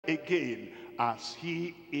again, as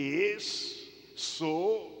he is,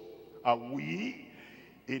 so are we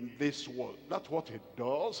in this world. That's what it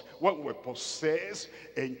does when we possess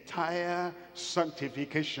entire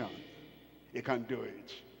sanctification. He can do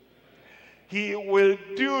it. He will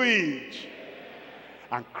do it.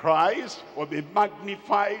 And Christ will be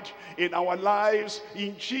magnified in our lives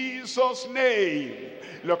in Jesus' name.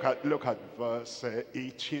 Look at verse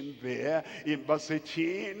 18 there. In verse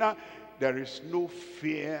 18, there is no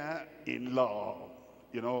fear in love.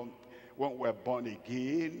 You know, when we're born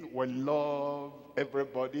again, we love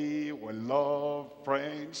everybody, we love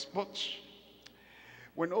friends, but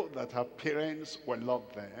we know that our parents will love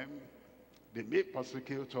them. They may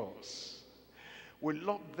persecute us. We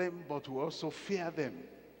love them, but we also fear them.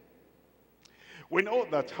 We know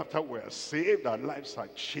that after we are saved, our lives are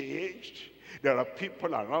changed. There are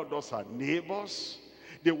people around us, our neighbors.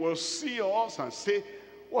 They will see us and say,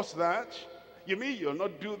 what's that? You mean you'll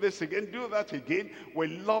not do this again, do that again? We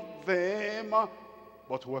love them,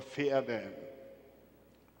 but we fear them.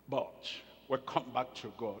 But we come back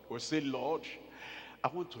to God. We say, Lord, I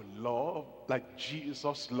want to love like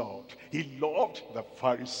Jesus loved. He loved the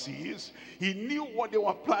Pharisees. He knew what they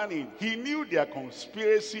were planning. He knew their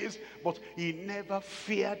conspiracies, but he never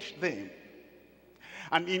feared them.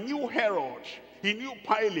 And he knew Herod. He knew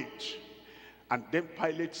Pilate. And then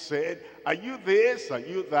Pilate said, are you this? Are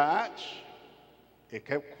you that? He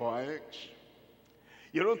kept quiet.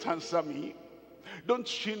 You don't answer me.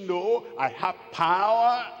 Don't you know I have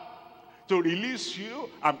power to release you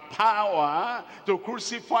and power to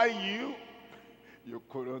crucify you? You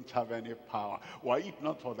couldn't have any power. Were it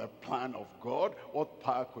not for the plan of God, what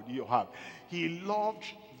power could you have? He loved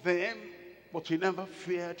them, but he never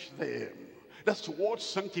feared them. That's what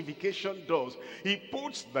sanctification does. He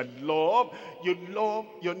puts the love. You love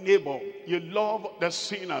your neighbor. You love the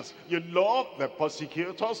sinners. You love the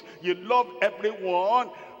persecutors. You love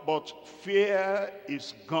everyone. But fear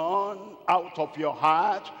is gone out of your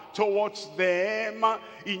heart towards them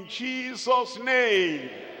in Jesus' name.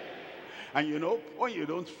 And you know, when you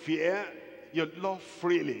don't fear, you love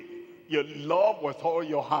freely. You love with all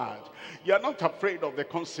your heart. You're not afraid of the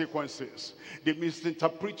consequences. They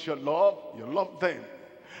misinterpret your love, you love them.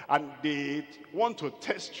 And they want to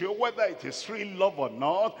test you whether it is real love or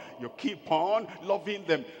not. You keep on loving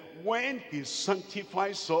them. When he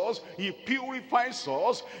sanctifies us, he purifies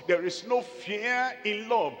us, there is no fear in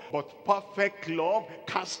love. But perfect love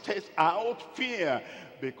casteth out fear,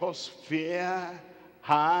 because fear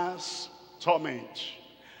has torment.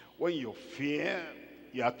 When you fear,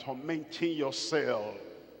 you are tormenting yourself.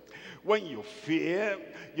 When you fear,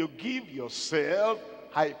 you give yourself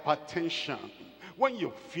hypertension. When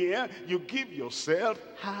you fear, you give yourself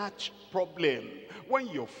heart problem. When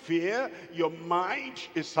you fear, your mind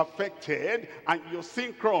is affected and you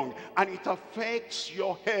think wrong, and it affects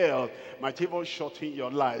your health. Might even shorten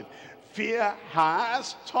your life. Fear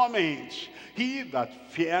has torment. He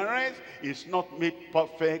that feareth is not made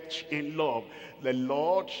perfect in love. The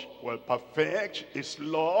Lord will perfect his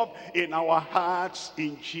love in our hearts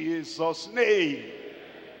in Jesus' name.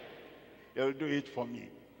 He'll do it for me.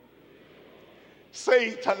 Say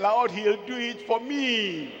it aloud, he'll do it for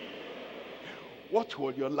me. What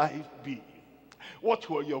will your life be? What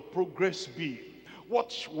will your progress be?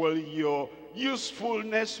 What will your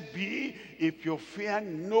usefulness be if you fear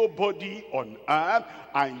nobody on earth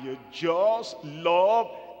and you just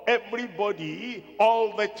love everybody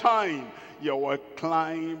all the time? You will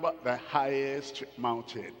climb the highest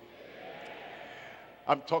mountain.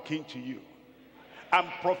 I'm talking to you. I'm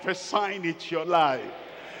prophesying it to your life.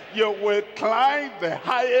 You will climb the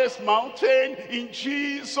highest mountain in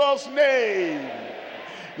Jesus' name.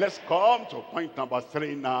 Let's come to point number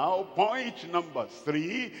 3 now. Point number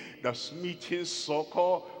 3, the smitten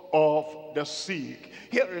succor of the sick.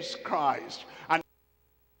 Here is Christ. And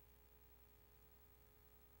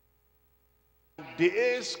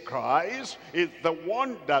this Christ is the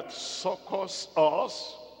one that succors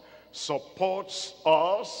us, supports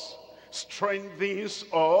us, strengthens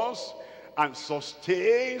us, and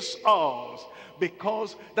sustains us,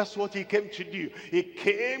 because that's what he came to do. He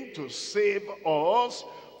came to save us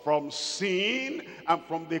from sin and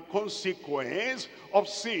from the consequence of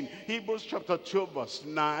sin. Hebrews chapter 2 verse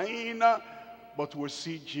 9. But we'll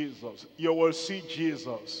see Jesus. You will see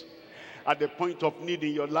Jesus. At the point of need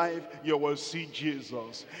in your life, you will see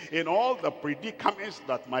Jesus. In all the predicaments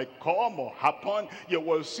that might come or happen, you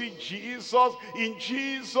will see Jesus in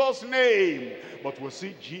Jesus' name. But we'll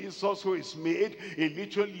see Jesus who is made a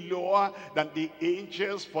little lower than the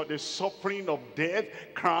angels for the suffering of death,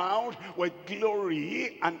 crowned with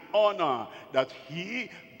glory and honor, that he,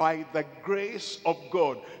 by the grace of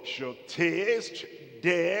God, should taste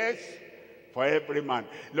death for every man.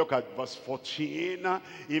 Look at verse 14.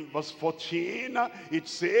 In verse 14, it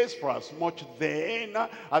says, for as much then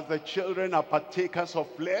as the children are partakers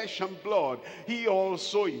of flesh and blood, he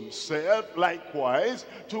also himself likewise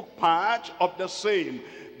took part of the same,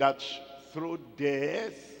 that through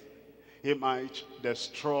death he might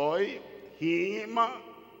destroy him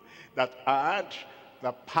that had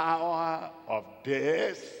the power of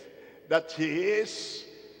death, that is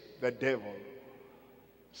the devil.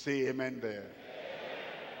 Say amen there.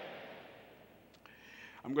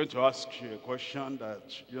 I'm going to ask you a question that,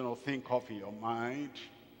 think of in your mind.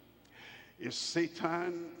 Is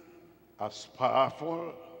Satan as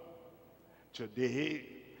powerful today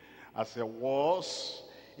as he was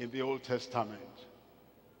in the Old Testament?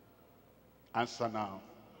 Answer now.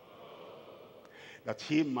 That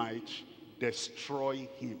he might destroy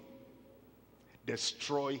him.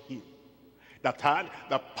 Destroy him. That had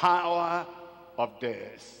the power of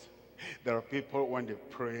death. There are people, when they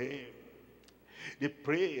pray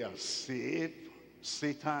as if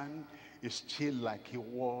Satan is still like he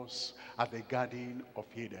was at the Garden of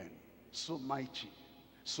Eden. So mighty,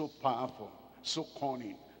 so powerful, so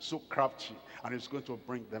cunning, so crafty, and it's going to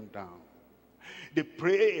bring them down. They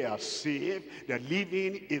pray as if they're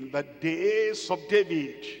living in the days of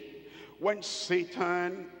David, when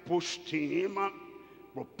Satan pushed him,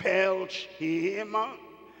 repelled him,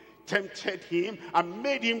 tempted him, and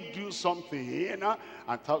made him do something,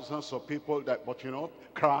 and thousands of people that, but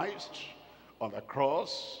Christ on the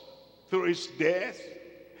cross, through his death,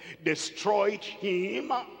 destroyed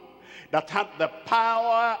him that had the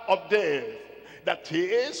power of death, that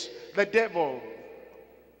is the devil.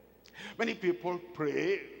 Many people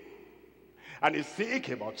pray and they think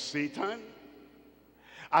about Satan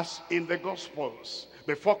as in the Gospels.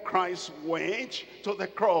 Before Christ went to the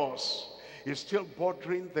cross, he's still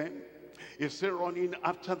bothering them. He's still running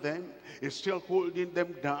after them. He's still holding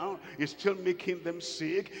them down. He's still making them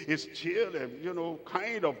sick. He's still,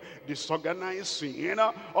 kind of disorganizing,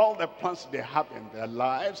 all the plans they have in their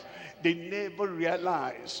lives. They never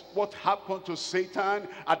realize what happened to Satan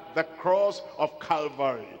at the cross of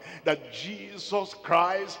Calvary. That Jesus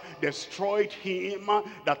Christ destroyed him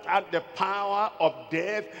that had the power of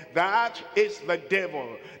death. That is the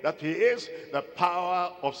devil. That is the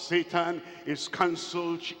power of Satan is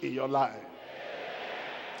cancelled in your life.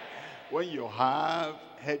 When you have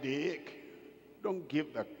headache, don't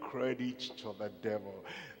give the credit to the devil.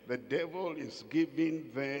 The devil is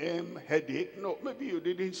giving them headache. No, maybe you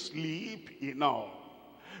didn't sleep enough.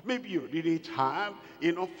 Maybe you didn't have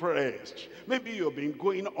enough rest. Maybe you've been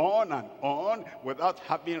going on and on without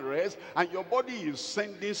having rest, and your body is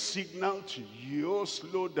sending signal to you,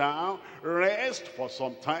 slow down, rest for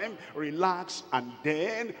some time, relax, and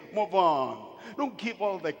then move on. Don't give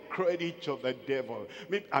all the credit to the devil.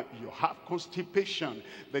 Maybe you have constipation.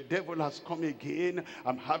 The devil has come again.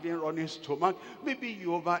 I'm having running stomach. Maybe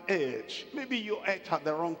you overate. Maybe you ate at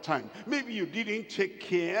the wrong time. Maybe you didn't take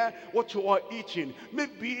care what you are eating.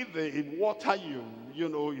 Maybe the water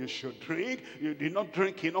you should drink, you did not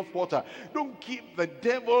drink enough water. Don't give the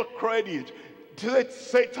devil credit.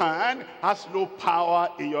 Satan has no power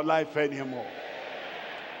in your life anymore.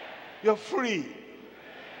 You're free.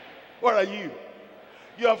 Where are you?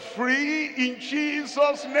 You're free in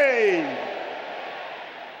Jesus' name.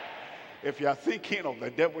 If you are thinking of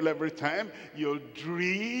the devil every time, you'll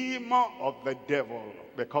dream of the devil.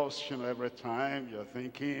 Because, every time you're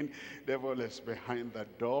thinking, devil is behind the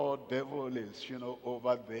door, devil is,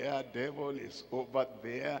 over there, devil is over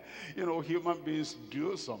there. Human beings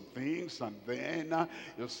do some things, and then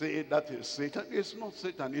you say that is Satan. It's not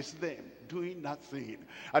Satan, it's them doing that thing.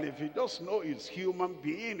 And if you just know it's human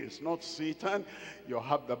being, it's not Satan, you'll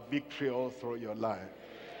have the victory all through your life.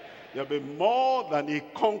 You'll be more than a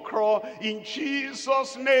conqueror in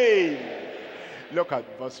Jesus' name. Look at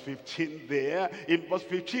verse 15 there. In verse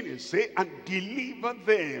 15 it says, and deliver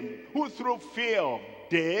them who through fear of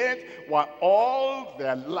death were all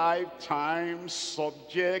their lifetime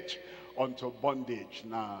subject unto bondage.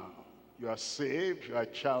 Now, you are saved, you are a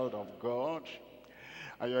child of God,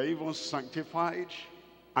 and you are even sanctified.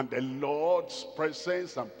 and the Lord's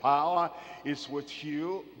presence and power is with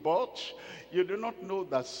you, but you do not know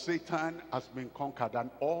that Satan has been conquered, and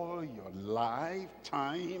all your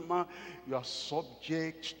lifetime you are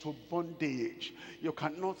subject to bondage. You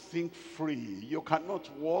cannot think free, you cannot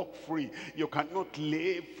walk free, you cannot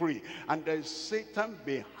live free, and there is Satan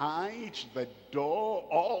behind the door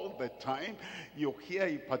all the time. You hear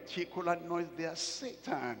a particular noise, there's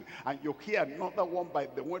Satan, and you hear another one by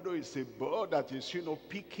the window. Is a bird that is,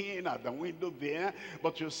 peeking at the window there,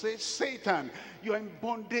 but you say, Satan, you are in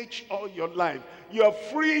bondage all your life. You are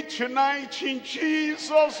free tonight in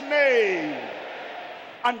Jesus' name,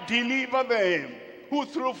 and deliver them who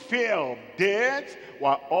through fear of death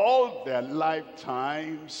were all their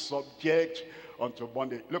lifetime subject unto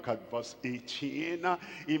bondage. Look at verse 18.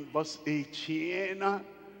 In verse 18,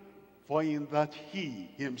 for in that he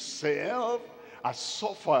himself has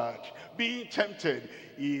suffered, being tempted,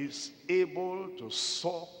 he is able to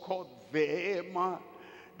succor them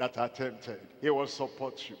that are tempted. He will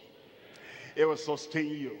support you. He will sustain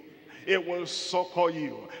you. He will succor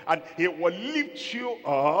you. And he will lift you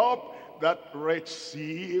up. That Red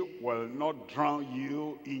Sea will not drown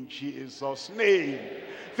you in Jesus' name.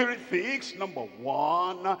 3 things. Number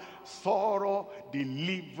 1, thorough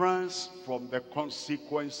deliverance from the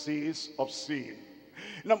consequences of sin.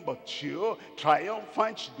 Number 2,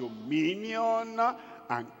 triumphant dominion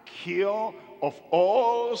and cure of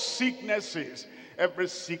all sicknesses. Every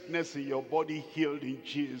sickness in your body healed in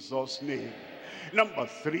Jesus' name. Number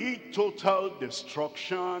 3, total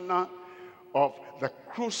destruction of the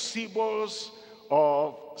crucibles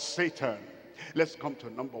of Satan. Let's come to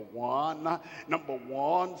number 1. Number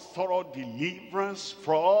 1, thorough deliverance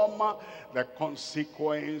from the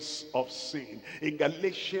consequence of sin. In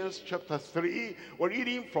Galatians chapter 3, we're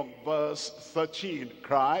reading from verse 13.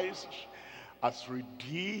 Christ has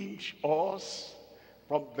redeemed us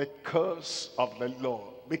from the curse of the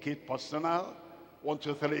law. Make it personal. 1,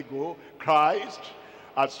 2, 3, go. Christ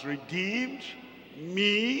has redeemed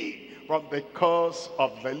me from the curse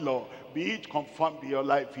of the law. Be it confirmed in your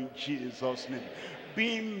life in Jesus' name.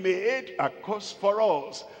 Being made a curse for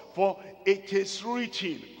us, for it is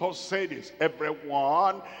written, God said this,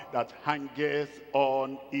 everyone that hangeth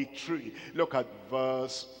on a tree. Look at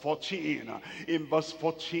verse 14. In verse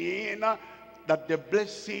 14, that the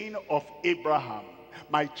blessing of Abraham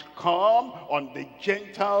might come on the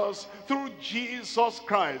Gentiles through Jesus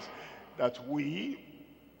Christ, that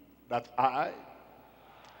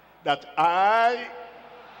I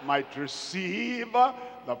might receive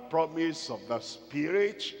the promise of the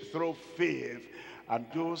Spirit through faith, and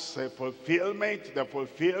do the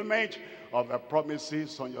fulfillment of the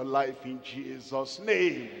promises on your life in Jesus'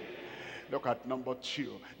 name. Look at number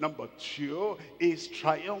 2. Number 2 is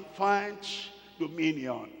triumphant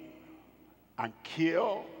dominion and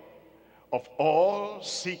cure of all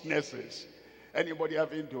sicknesses. Anybody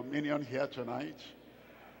having dominion here tonight?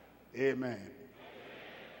 Amen.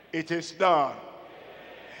 It is done.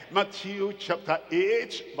 Matthew chapter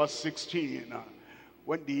 8 verse 16.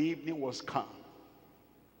 When the evening was come,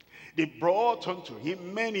 they brought unto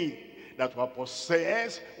him many that were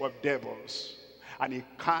possessed with devils, and he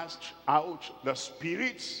cast out the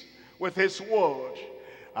spirits with his word,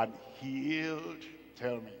 and healed,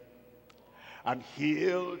 tell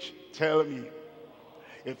me.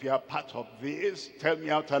 If you are part of this, tell me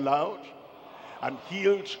out aloud. And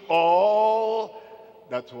healed all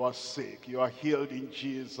that was sick. You are healed in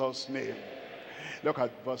Jesus' name. Look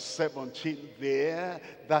at verse 17 there,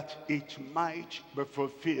 that it might be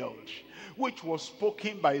fulfilled, which was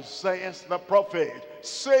spoken by Isaiah the prophet,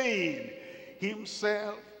 saying,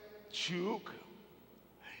 himself took.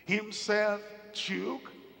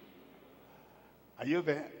 Are you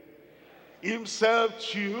there? Himself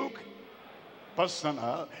took,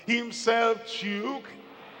 personal, himself took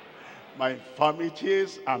my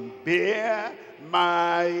infirmities and bear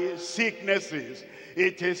my sicknesses.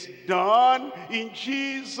 It is done in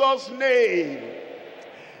Jesus' name.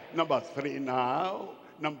 Number 3 now.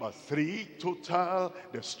 Number 3, total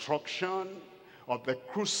destruction of the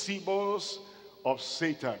crucibles of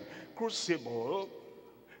Satan. Crucible,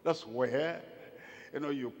 that's where,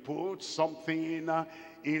 you put something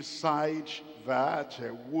inside that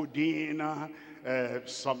wooden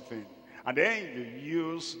something. And then you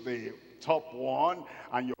use the top one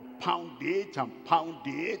and you pound it and pound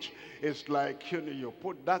it. It's like, you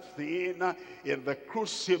put that thing in the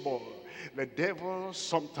crucible. The devil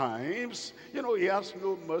sometimes, you know, he has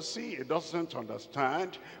no mercy. He doesn't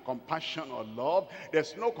understand compassion or love.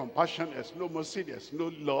 There's no compassion, there's no mercy, there's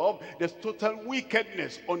no love. There's total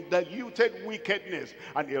wickedness, undiluted wickedness.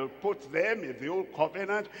 And he'll put them in the old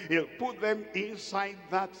covenant. He'll put them inside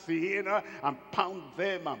that thing and pound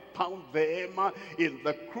them in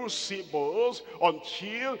the crucibles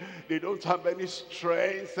until they don't have any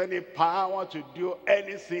strength, any power to do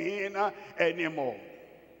anything anymore.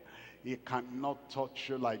 He cannot touch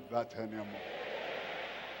you like that anymore.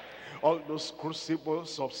 All those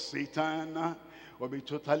crucibles of Satan will be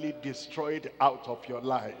totally destroyed out of your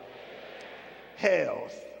life.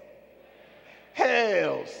 Health,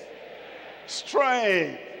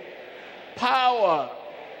 strength, power,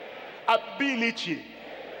 ability,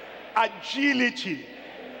 agility,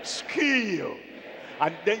 skill.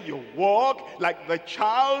 And then you walk like the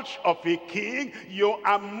child of a king. You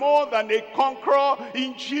are more than a conqueror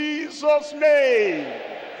in Jesus' name.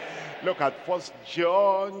 Look at 1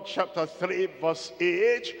 John chapter 3 verse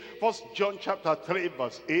 8. 1 John chapter 3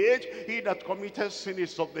 verse 8. He that committeth sin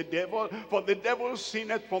is of the devil, for the devil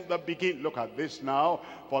sinned from the beginning. Look at this now.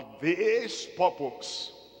 For this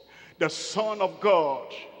purpose the Son of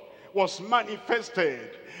God was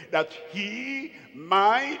manifested, that he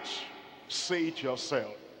might, say it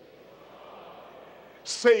yourself,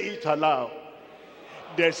 say it aloud,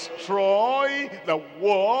 destroy the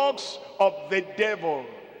works of the devil.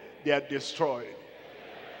 They are destroyed.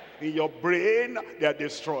 In your brain, they are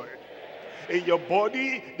destroyed. In your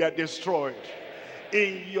body, they are destroyed.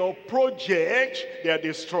 In your project, they are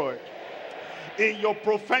destroyed. In your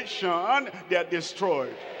profession, they are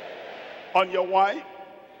destroyed. On your wife,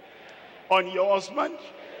 on your husband,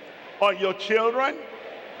 on your children,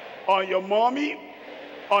 on your mommy,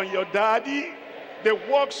 on your daddy, the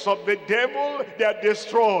works of the devil, they are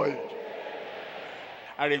destroyed.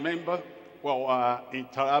 I remember, well, in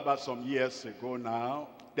Taraba some years ago now,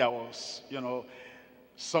 there was, you know,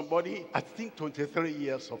 somebody, I think 23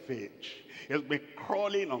 years of age. He'll be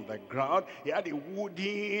crawling on the ground. He had a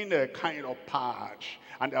wooden kind of patch.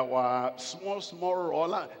 And there were small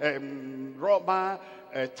rubber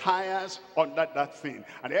tires under that thing.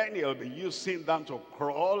 And then he'll be using them to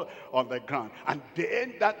crawl on the ground. And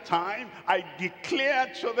then that time, I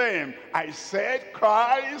declared to them, I said,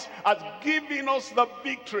 Christ has given us the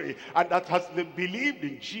victory. And that as they believed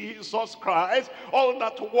in Jesus Christ, all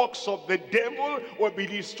that works of the devil will be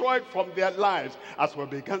destroyed from their lives. As we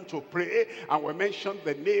began to pray, and we mentioned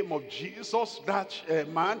the name of Jesus, that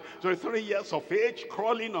man, 23 years of age,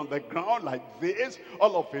 crawling on the ground like this,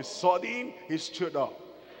 all of a sudden, he stood up.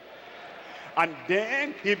 And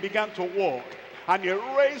then he began to walk. And he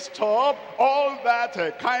raised up all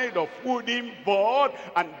that kind of wooden board.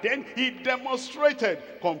 And then he demonstrated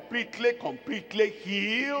completely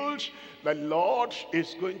healed. The Lord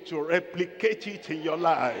is going to replicate it in your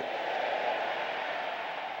life.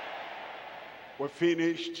 We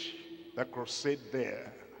finished the crusade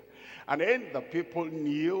there. And then the people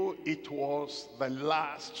knew it was the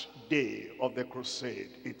last day of the crusade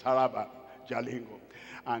in Taraba, Jalingo.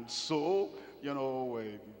 And so, you know,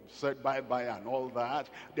 we said bye-bye and all that.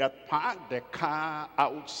 They had parked the car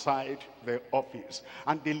outside the office.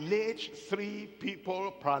 And they laid 3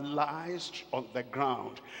 people paralyzed on the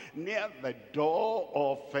ground near the door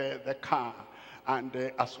of the car. And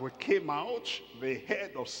as we came out, the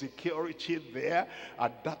head of security there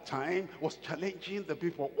at that time was challenging the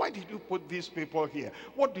people. Why did you put these people here?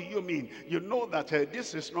 What do you mean? You know that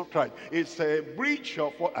this is not right. It's a breach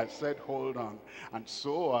of what I said, hold on. And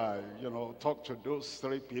so I, you know, talked to those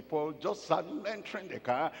 3 people. Just as I'm entering the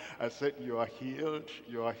car, I said, you are healed,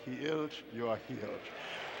 you are healed, you are healed.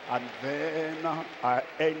 And then I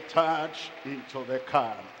entered into the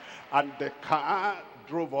car. And the car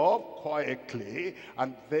drove up quietly,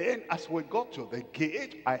 and then as we got to the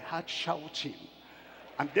gate, I heard shouting.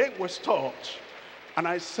 And then we stopped, and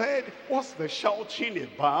I said, what's the shouting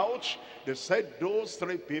about? They said those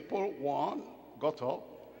 3 people, 1 got up,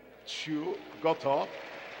 2 got up,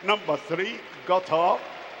 number 3 got up.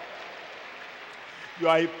 You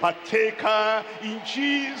are a partaker in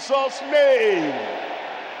Jesus' name.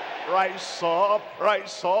 Rise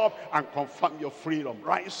up and confirm your freedom.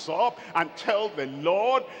 Rise up and tell the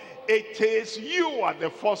Lord, it is you are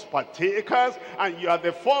the first partakers and you are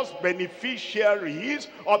the first beneficiaries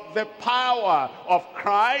of the power of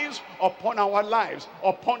Christ upon our lives,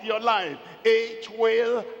 upon your life. It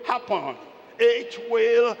will happen. It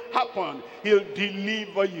will happen. He'll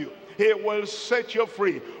deliver you. He will set you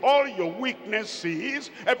free. All your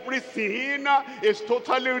weaknesses, everything is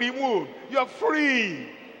totally removed. You're free.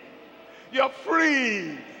 You're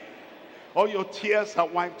free. All your tears are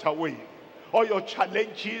wiped away. All your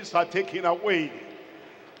challenges are taken away.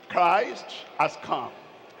 Christ has come,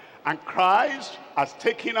 and Christ has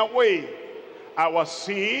taken away our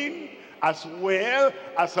sin as well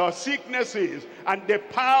as our sicknesses, and the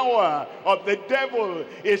power of the devil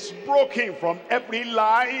is broken from every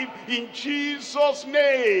life in Jesus'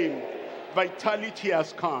 name. Vitality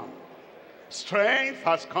has come. Strength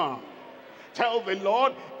has come. Tell the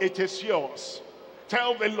Lord, it is yours.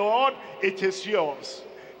 Tell the Lord, it is yours.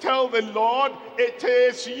 Tell the Lord, it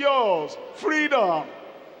is yours. Freedom,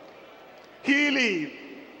 healing,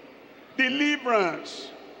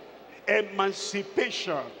 deliverance,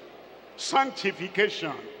 emancipation,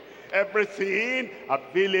 sanctification, everything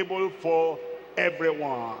available for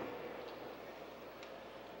everyone.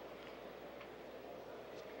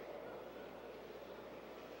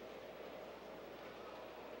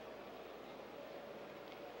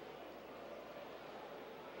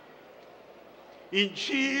 In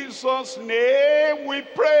Jesus' name we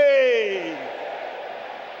pray.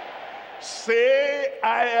 Say,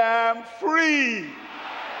 I am free.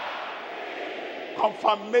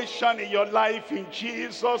 Confirmation in your life in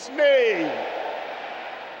Jesus' name.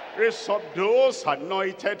 Raise up those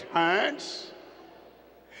anointed hands.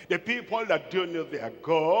 The people that do know their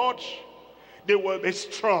God, they will be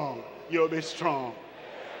strong. You'll be strong.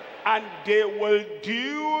 And they will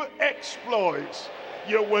do exploits.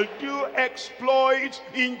 You will do exploits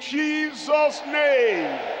in Jesus'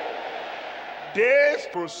 name. This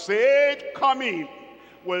crusade coming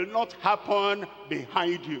will not happen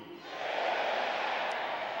behind you.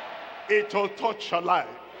 It will touch your life.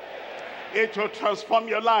 It will transform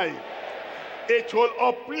your life. It will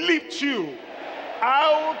uplift you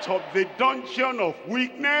out of the dungeon of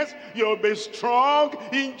weakness. You'll be strong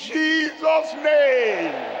in Jesus'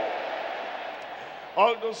 name.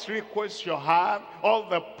 All those requests you have, all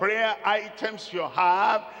the prayer items you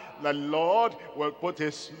have, the Lord will put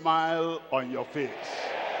a smile on your face.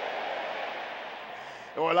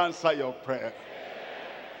 He will answer your prayer.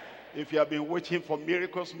 If you have been waiting for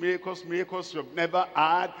miracles, miracles, miracles you've never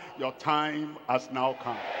had, your time has now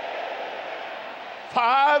come.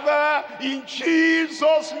 Father, in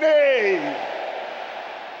Jesus' name,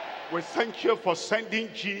 we thank you for sending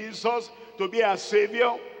Jesus to be our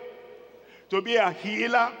Savior, to be a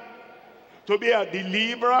healer, to be a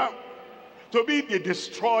deliverer, to be the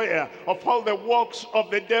destroyer of all the works of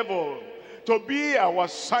the devil, to be our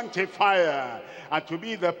sanctifier, and to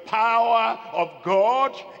be the power of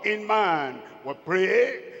God in man. We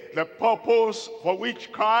pray the purpose for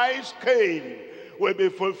which Christ came will be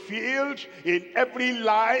fulfilled in every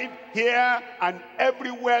life here and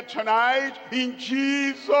everywhere tonight in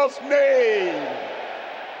Jesus' name.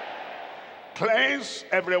 Cleanse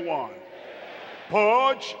everyone.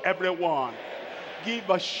 Purge everyone. Give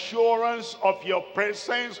assurance of your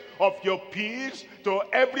presence, of your peace to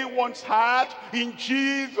everyone's heart in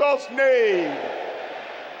Jesus' name.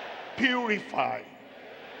 Purify,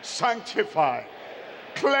 sanctify,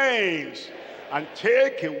 cleanse, and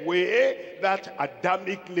take away that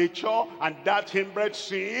Adamic nature and that inbred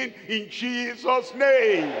sin in Jesus'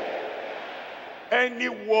 name. Any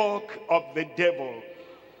work of the devil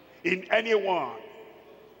in anyone,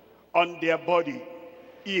 on their body,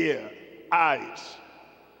 ear, eyes,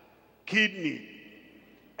 kidney,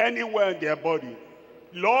 anywhere in their body,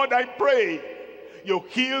 Lord, I pray you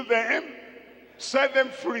heal them, set them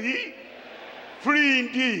free, free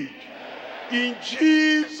indeed, in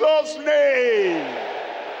Jesus' name.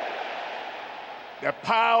 The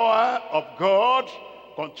power of God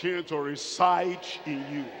continue to reside in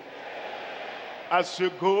you. As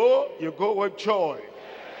you go with joy.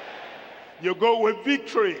 You go with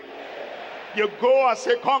victory. You go as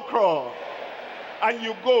a conqueror. And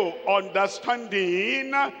you go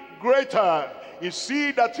understanding greater is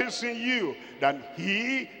he that is in you than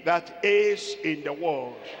he that is in the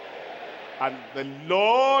world. And the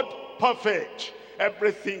Lord perfect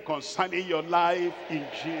everything concerning your life in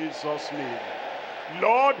Jesus' name.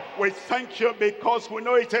 Lord, we thank you because we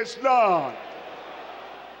know it is done.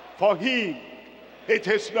 For him, it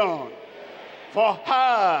is done. For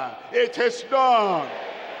her, it is done.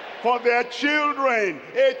 For their children,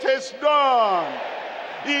 it is done.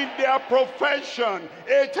 In their profession,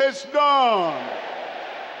 it is done.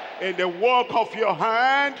 In the work of your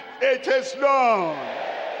hand, it is done.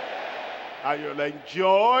 And you'll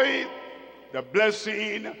enjoy the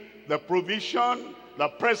blessing, the provision, the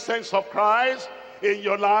presence of Christ in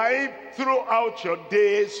your life throughout your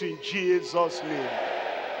days in Jesus' name.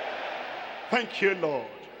 Thank you, Lord.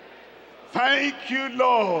 Thank you,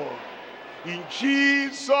 Lord. In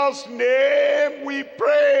Jesus' name we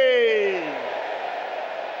pray.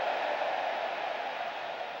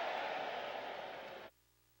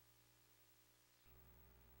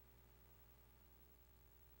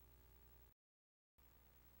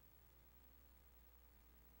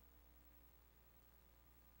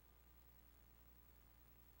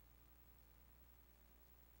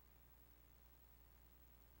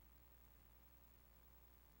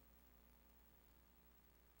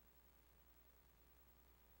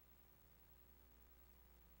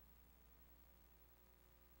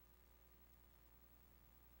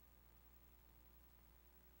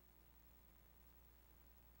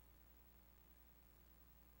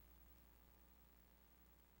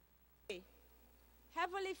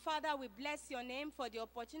 Heavenly Father, we bless your name for the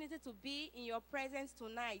opportunity to be in your presence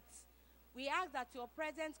tonight. We ask that your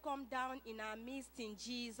presence come down in our midst in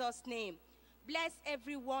Jesus' name. Bless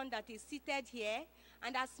everyone that is seated here,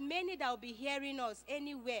 and as many that will be hearing us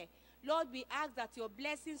anywhere. Lord, we ask that your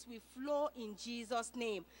blessings will flow in Jesus'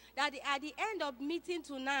 name. That at the end of meeting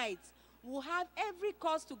tonight, we'll have every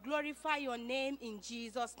cause to glorify your name in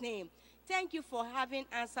Jesus' name. Thank you for having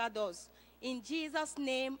answered us. In Jesus'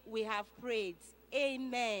 name we have prayed.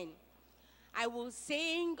 Amen. I will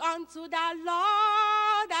sing unto the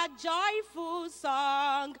Lord a joyful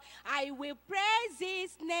song. I will praise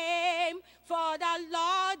his name, for the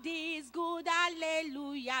Lord is good.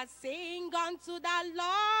 Hallelujah. Sing unto the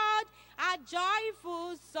Lord a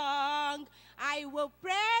joyful song. I will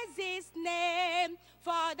praise his name,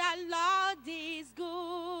 for the Lord is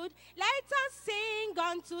good. Let us sing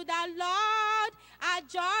unto the Lord a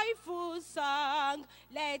joyful song.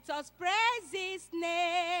 Let us praise his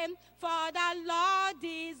name, for the Lord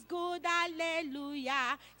is good.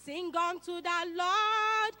 Hallelujah. Sing unto the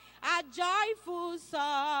Lord a joyful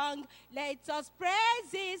song. Let us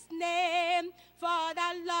praise his name, for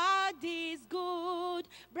the Lord is good.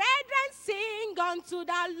 Brethren, sing unto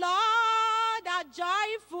the Lord a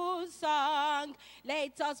joyful song.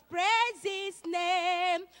 Let us praise his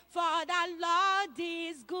name, for the Lord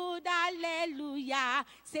is good. Hallelujah.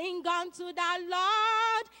 Sing unto the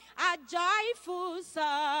Lord a joyful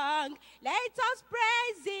song. Let us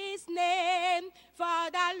praise his name, for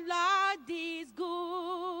the Lord is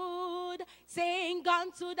good. Sing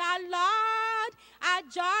unto the Lord a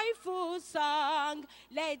joyful song.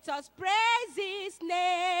 Let us praise his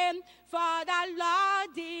name, for the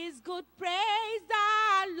Lord is good. Praise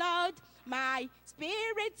the Lord, my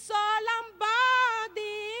spirit, soul, and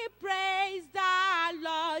body. Praise the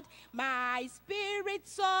Lord, my spirit,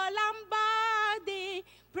 soul, and body.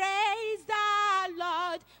 Praise the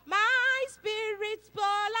Lord, my spirit,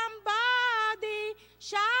 soul, and body.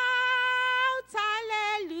 Shout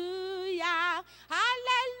hallelujah,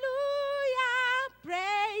 hallelujah.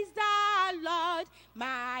 Praise the Lord,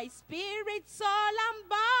 my spirit, soul, and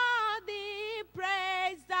body.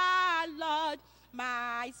 Praise the Lord,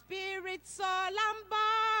 my spirit, soul, and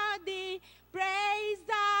body. Praise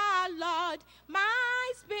the Lord,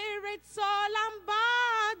 my spirit, soul, and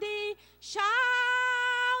body. Shout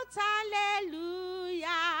hallelujah.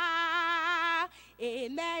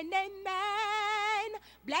 Amen, amen.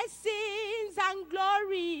 Blessings and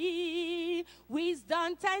glory,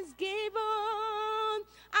 wisdom, thanksgiving,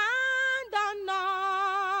 and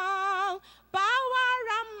honor, power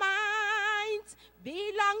and might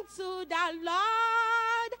belong to the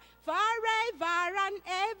Lord forever and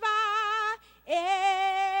ever.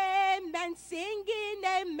 Amen. Singing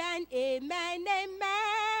amen, amen,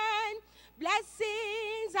 amen.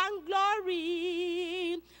 Blessings and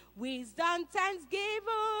glory, wisdom,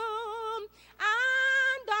 thanksgiving,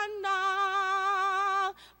 and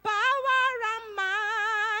honor, power and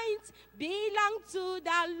might belong to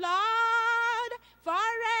the Lord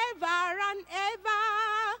forever and ever.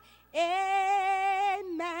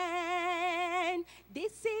 Amen.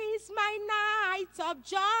 This is my night of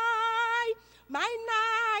joy, my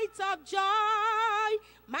night of joy,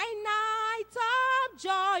 my night of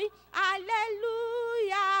joy.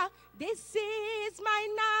 Hallelujah. This is my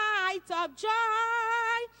night of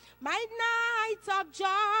joy, my night of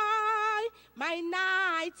joy, my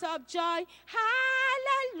night of joy.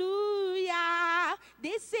 Hallelujah.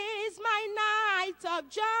 This is my night of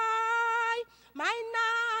joy, my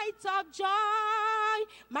night of joy,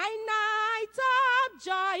 my night of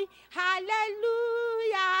joy.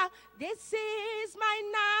 Hallelujah. This is my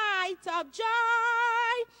night of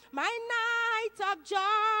joy, my night of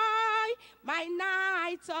joy, my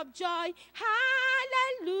night of joy.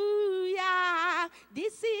 Hallelujah.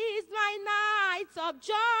 This is my night of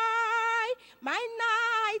joy, my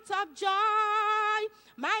night of joy,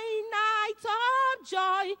 my night of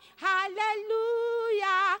joy.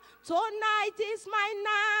 Hallelujah. Tonight is my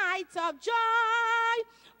night of joy,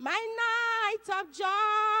 my night of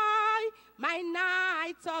joy, my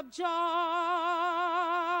night of joy.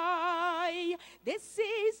 This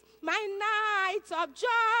is my night of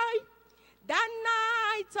joy, the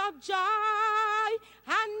night of joy,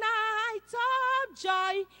 a night of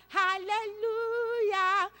joy.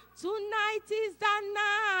 Hallelujah. Tonight is the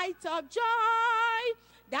night of joy,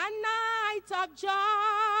 the night of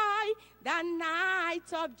joy, the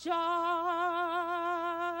night of joy.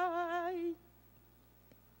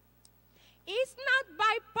 It's not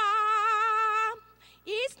by power,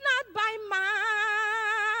 it's not by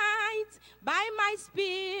might, by my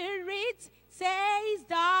spirit, says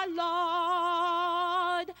the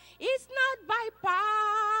Lord. It's not by power,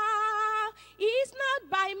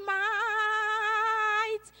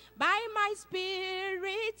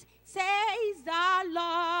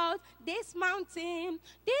 mountain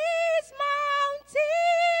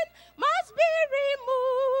must be removed.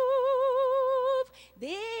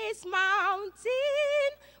 This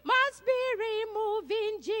mountain must be removed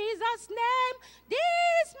in Jesus' name.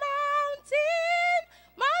 This mountain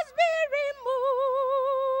must be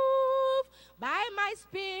removed by my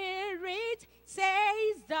spirit,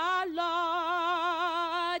 says the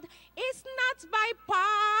Lord. It's not by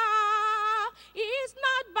power, it's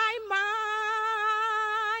not by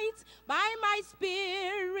might, by my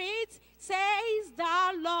spirit, says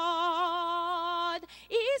the Lord.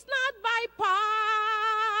 It's not by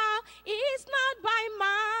power, it's not by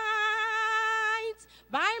might,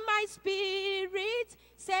 by my spirit,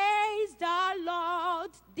 says the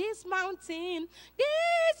Lord. This mountain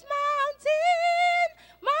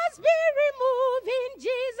must be removed in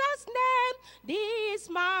Jesus' name. This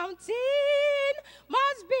mountain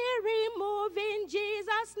must be removed in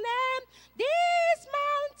Jesus' name. This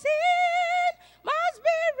mountain must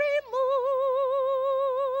be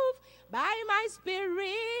removed by my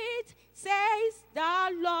spirit, says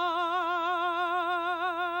the Lord.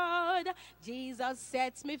 Jesus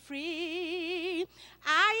sets me free.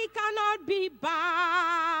 I cannot be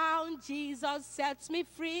bound. Jesus sets me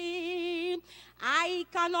free. I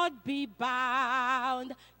cannot be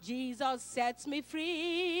bound. Jesus sets me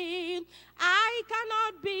free. I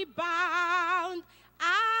cannot be bound.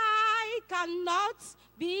 I cannot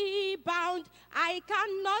be bound. I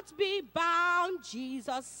cannot be bound.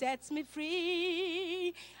 Jesus sets me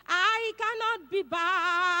free. I cannot be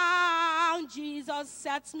bound. Jesus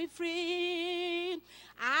sets me free.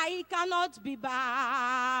 I cannot be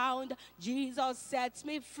bound. Jesus sets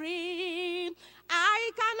me free.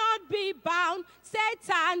 I cannot be bound.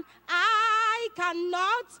 Satan, I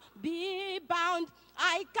cannot be bound.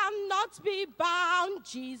 I cannot be bound.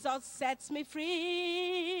 Jesus sets me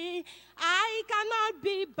free. I cannot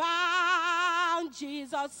be bound.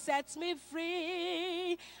 Jesus sets me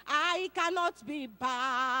free. I cannot be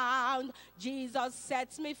bound. Jesus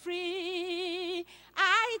sets me free.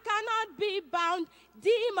 I cannot be bound.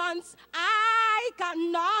 Demons, I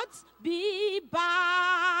cannot be bound.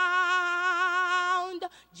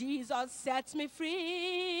 Jesus sets me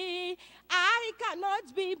free. I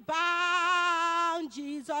cannot be bound.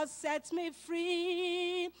 Jesus sets me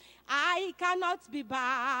free. I cannot be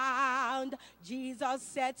bound. Jesus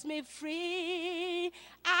sets me free.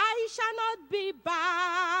 I shall not be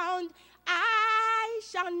bound. I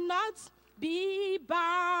shall not be bound.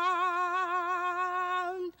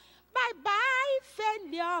 Bye-bye,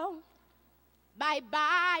 failure.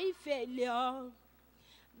 Bye-bye, failure.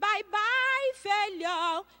 Bye-bye,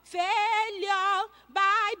 failure, failure,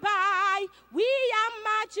 bye-bye. We are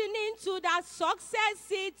marching into that success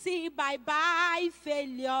city. Bye-bye,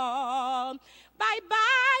 failure.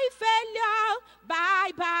 Bye-bye, failure,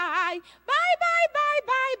 bye-bye. Bye-bye,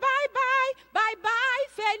 bye-bye, bye-bye. Bye-bye,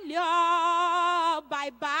 failure.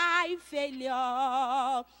 Bye-bye,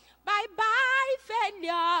 failure. Bye-bye,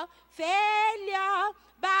 failure, failure.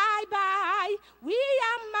 Bye-bye. We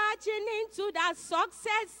are marching into that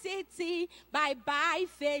success city. Bye-bye,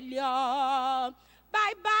 failure.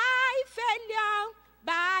 Bye-bye, failure.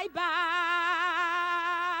 Bye-bye.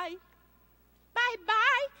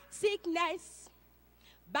 Bye-bye, sickness.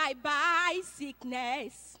 Bye-bye,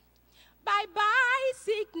 sickness. Bye-bye,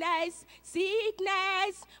 sickness,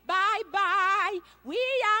 sickness, bye-bye. We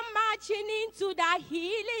are marching into the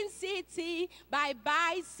healing city.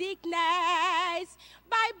 Bye-bye, sickness.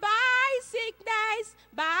 Bye-bye, sickness.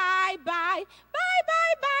 Bye-bye.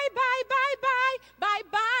 Bye-bye, bye-bye, bye-bye.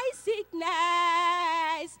 Bye-bye,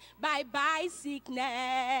 sickness. Bye-bye,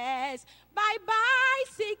 sickness. Bye-bye,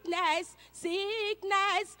 sickness,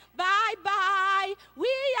 sickness, bye-bye. We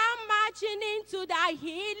are marching into the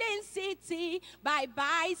healing city.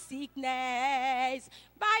 Bye-bye, sickness.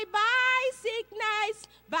 Bye-bye, sickness.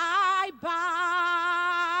 Bye-bye.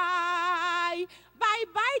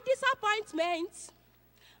 Bye-bye, disappointment.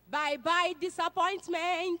 Bye-bye,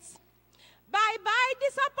 disappointment. Bye-bye,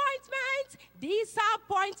 disappointment.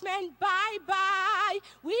 Disappointment, bye-bye.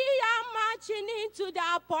 We are marching into the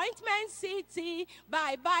appointment city.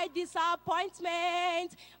 Bye-bye,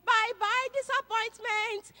 disappointment. Bye-bye,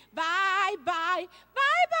 disappointment. Bye-bye.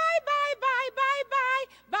 Bye-bye, bye-bye, bye-bye.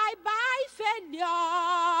 Bye-bye,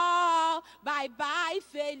 failure. Bye-bye,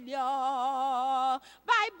 failure.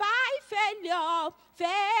 Bye-bye, failure.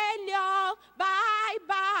 Failure.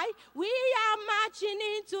 Bye-bye. We are marching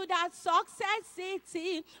into that success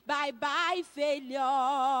city. Bye-bye,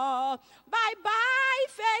 failure. Bye-bye,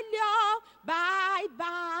 failure. Bye-bye.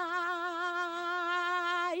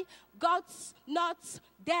 God's not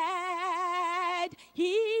dead.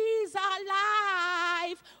 He's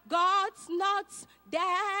alive. God's not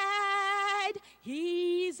dead,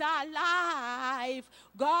 he's alive.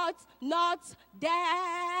 God's not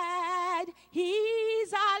dead,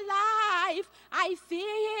 he's alive. I feel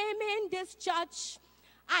him in this church.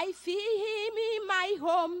 I feel him in my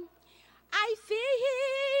home. I feel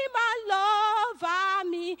him all over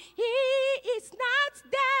me. He is not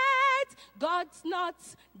dead. God's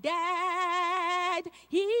not dead.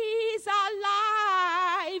 He's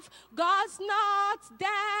alive. God's not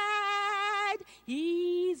dead.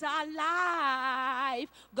 He's alive.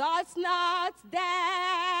 God's not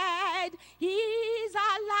dead. He's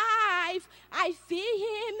alive. I feel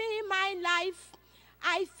him in my life.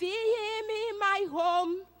 I feel him in my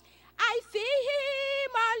home. I feel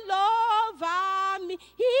him all over me.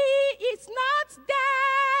 He is not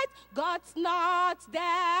dead. God's not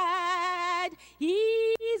dead.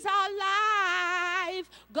 He's alive.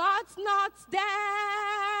 God's not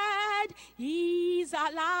dead. He's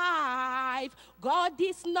alive. God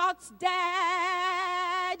is not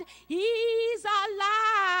dead. He's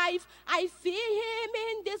alive. I feel him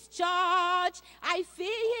in this church. I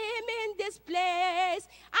feel him in this place.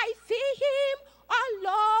 I feel him all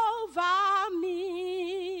over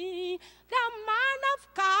me. The man of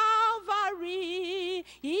Calvary,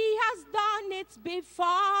 he has done it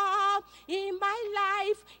before. In my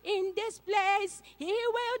life, in this place, he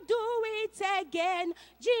will do it again.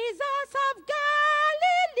 Jesus of Galilee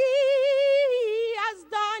has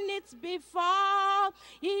done it before.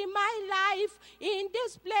 In my life, in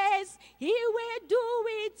this place, he will do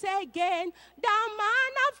it again. The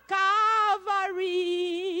man of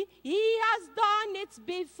Calvary, he has done it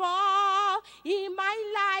before. In my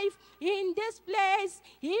life, in this place,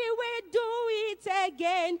 he will do it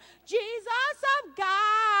again. Jesus of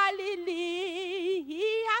Galilee,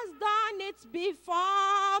 he has done it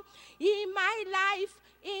before. In my life,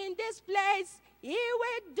 in this place, he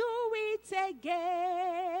will do it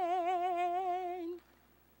again.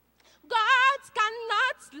 God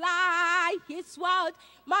cannot lie, his word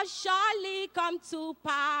must surely come to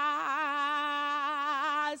pass.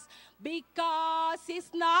 Because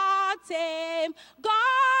he's not a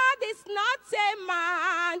God is not a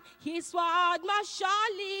man, his word must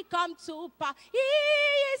surely come to pass. He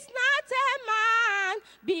is not a man,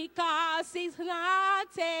 because he's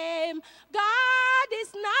not a God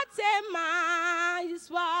is not a man, his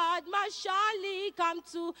word must surely come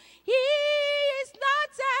to. He is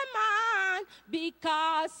not a man,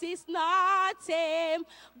 because he's not a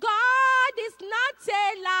God is not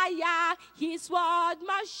a liar, his word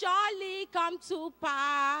must surely come to pass.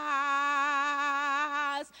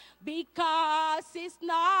 Because he's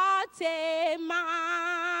not a man,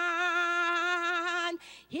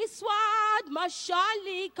 his word must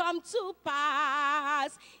surely come to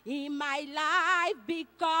pass in my life.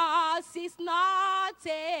 Because he's not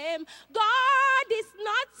a God is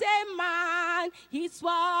not a man, his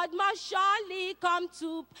word must surely come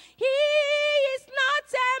to. He is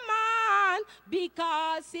not a man,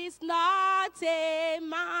 because he's not a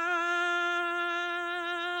man.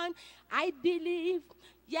 I believe.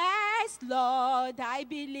 Yes, Lord, I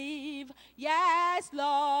believe. Yes,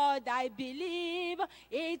 Lord, I believe.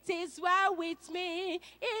 It is well with me.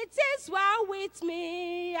 It is well with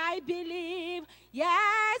me. I believe.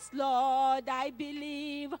 Yes, Lord, I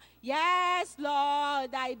believe. Yes,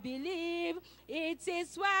 Lord, I believe. It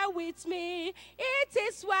is well with me. It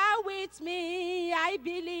is well with me. I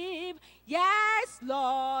believe. Yes,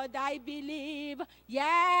 Lord, I believe.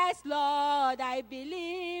 Yes, Lord, I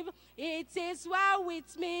believe. It is well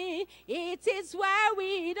with me. It is well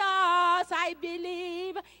with us. I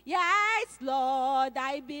believe. Yes, Lord,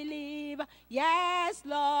 I believe. Yes,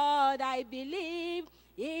 Lord, I believe.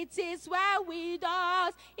 It is well with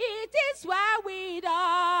us. It is well with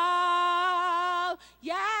us.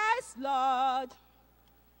 Yes, Lord.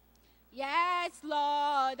 Yes,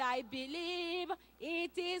 Lord, I believe.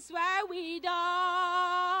 It is well with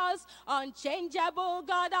us. Unchangeable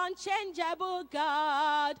God, unchangeable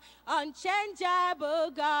God,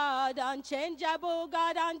 unchangeable God, unchangeable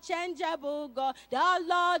God, unchangeable God, the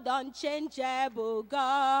Lord unchangeable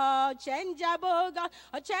God, changeable God,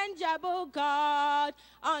 unchangeable God,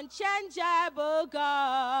 unchangeable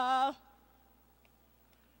God.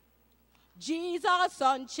 Jesus,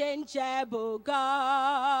 unchangeable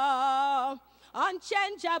God,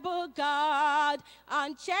 unchangeable God,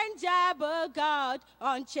 unchangeable God,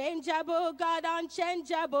 unchangeable God,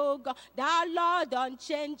 unchangeable God, thou Lord,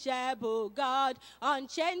 unchangeable God,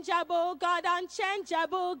 unchangeable God,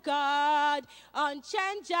 unchangeable God,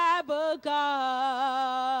 unchangeable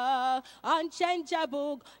God,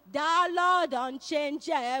 unchangeable, thou Lord,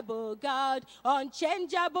 unchangeable God,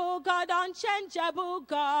 unchangeable God, unchangeable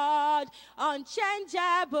God,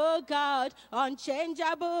 unchangeable God,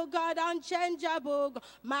 unchangeable God, unchangeable God,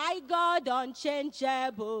 my God,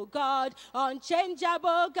 unchangeable God,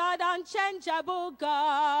 unchangeable God, unchangeable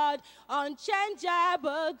God,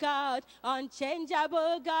 unchangeable God,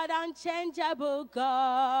 unchangeable God, unchangeable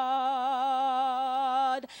God.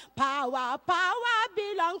 Power, power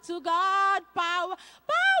belong to God. Power,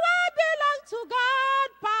 power belong to God.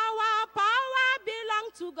 Power, power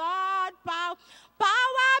belong to God. Power,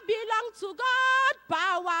 power belong to God. Power,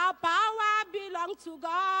 power belong to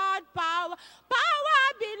God. Power,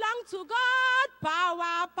 power belong to God.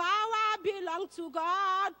 Power, power belong to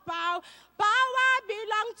God. Power, power belong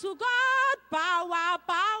to God. Power,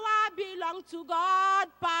 power belong to God.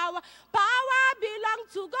 Power, power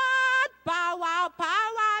belong to God. Power,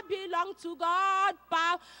 power belong to God.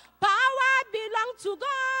 Power, power belong to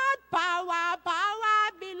God. Power,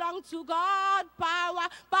 power belong to God. Power,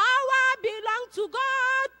 power belong to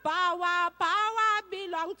God. Power, power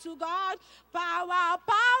belong to God. Power,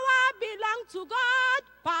 power belong to God.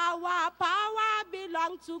 Power, power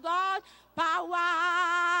belong to God.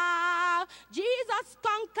 Power. Jesus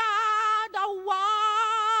conquered the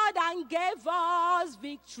world and gave us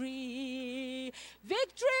victory.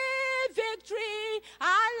 Victory, victory,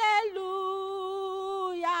 hallelujah.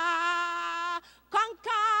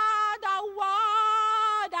 Conquered the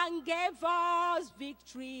world and gave us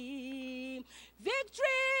victory.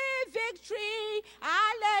 Victory, victory,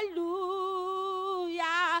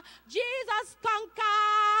 hallelujah. Jesus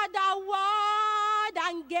conquered the world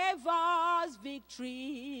and gave us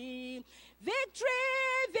victory.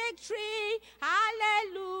 Victory, victory,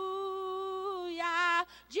 hallelujah.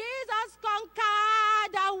 Jesus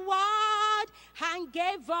conquered the world and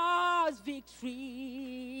gave us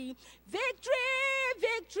victory. Victory,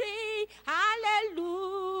 victory,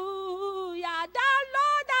 hallelujah. The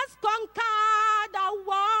Lord has conquered the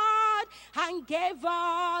world and gave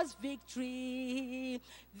us victory.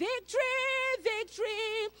 Victory,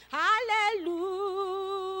 victory, hallelujah.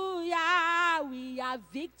 We are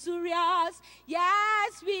victorious.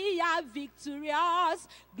 Yes, we are victorious.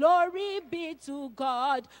 Glory be to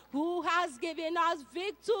God who has given us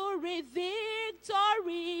victory,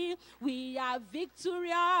 victory. We are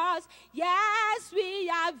victorious. Yes, we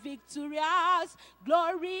are victorious.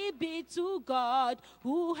 Glory be to God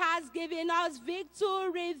who has given us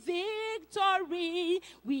victory, victory.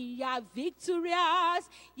 We are victorious.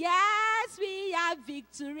 Yes, we are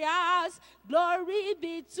victorious. Glory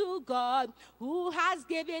be to God who has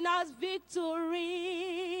given us victory.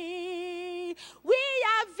 We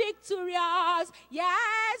are victorious.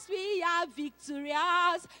 Yes, we are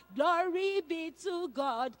victorious. Glory be to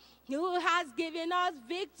God who has given us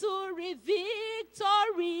victory,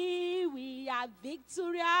 victory. We are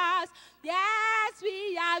victorious. Yes,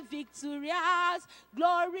 we are victorious.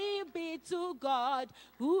 Glory be to God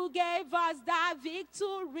who gave us that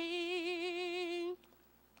victory.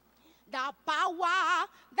 The power,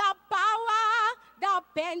 the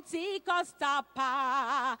Pentecostal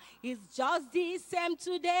power is just the same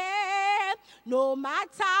today. No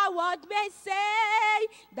matter what may say,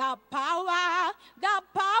 the power, the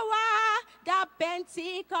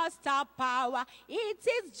Pentecostal power, it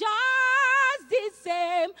is just the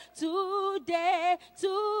same today,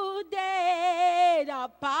 today. The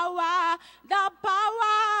power, the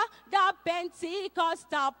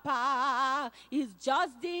Pentecostal power is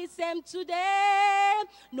just the same today.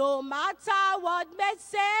 No matter what may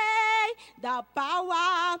say, the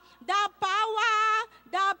power, the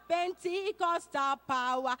Pentecostal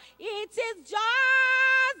power, it is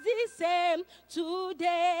just the same today.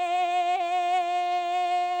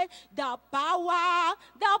 The power,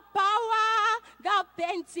 the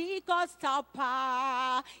Pentecostal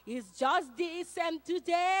power is just the same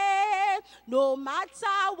today. No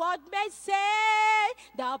matter what may say,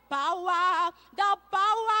 the power, the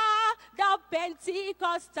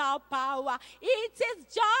Pentecostal power, it is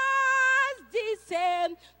just the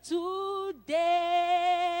same today.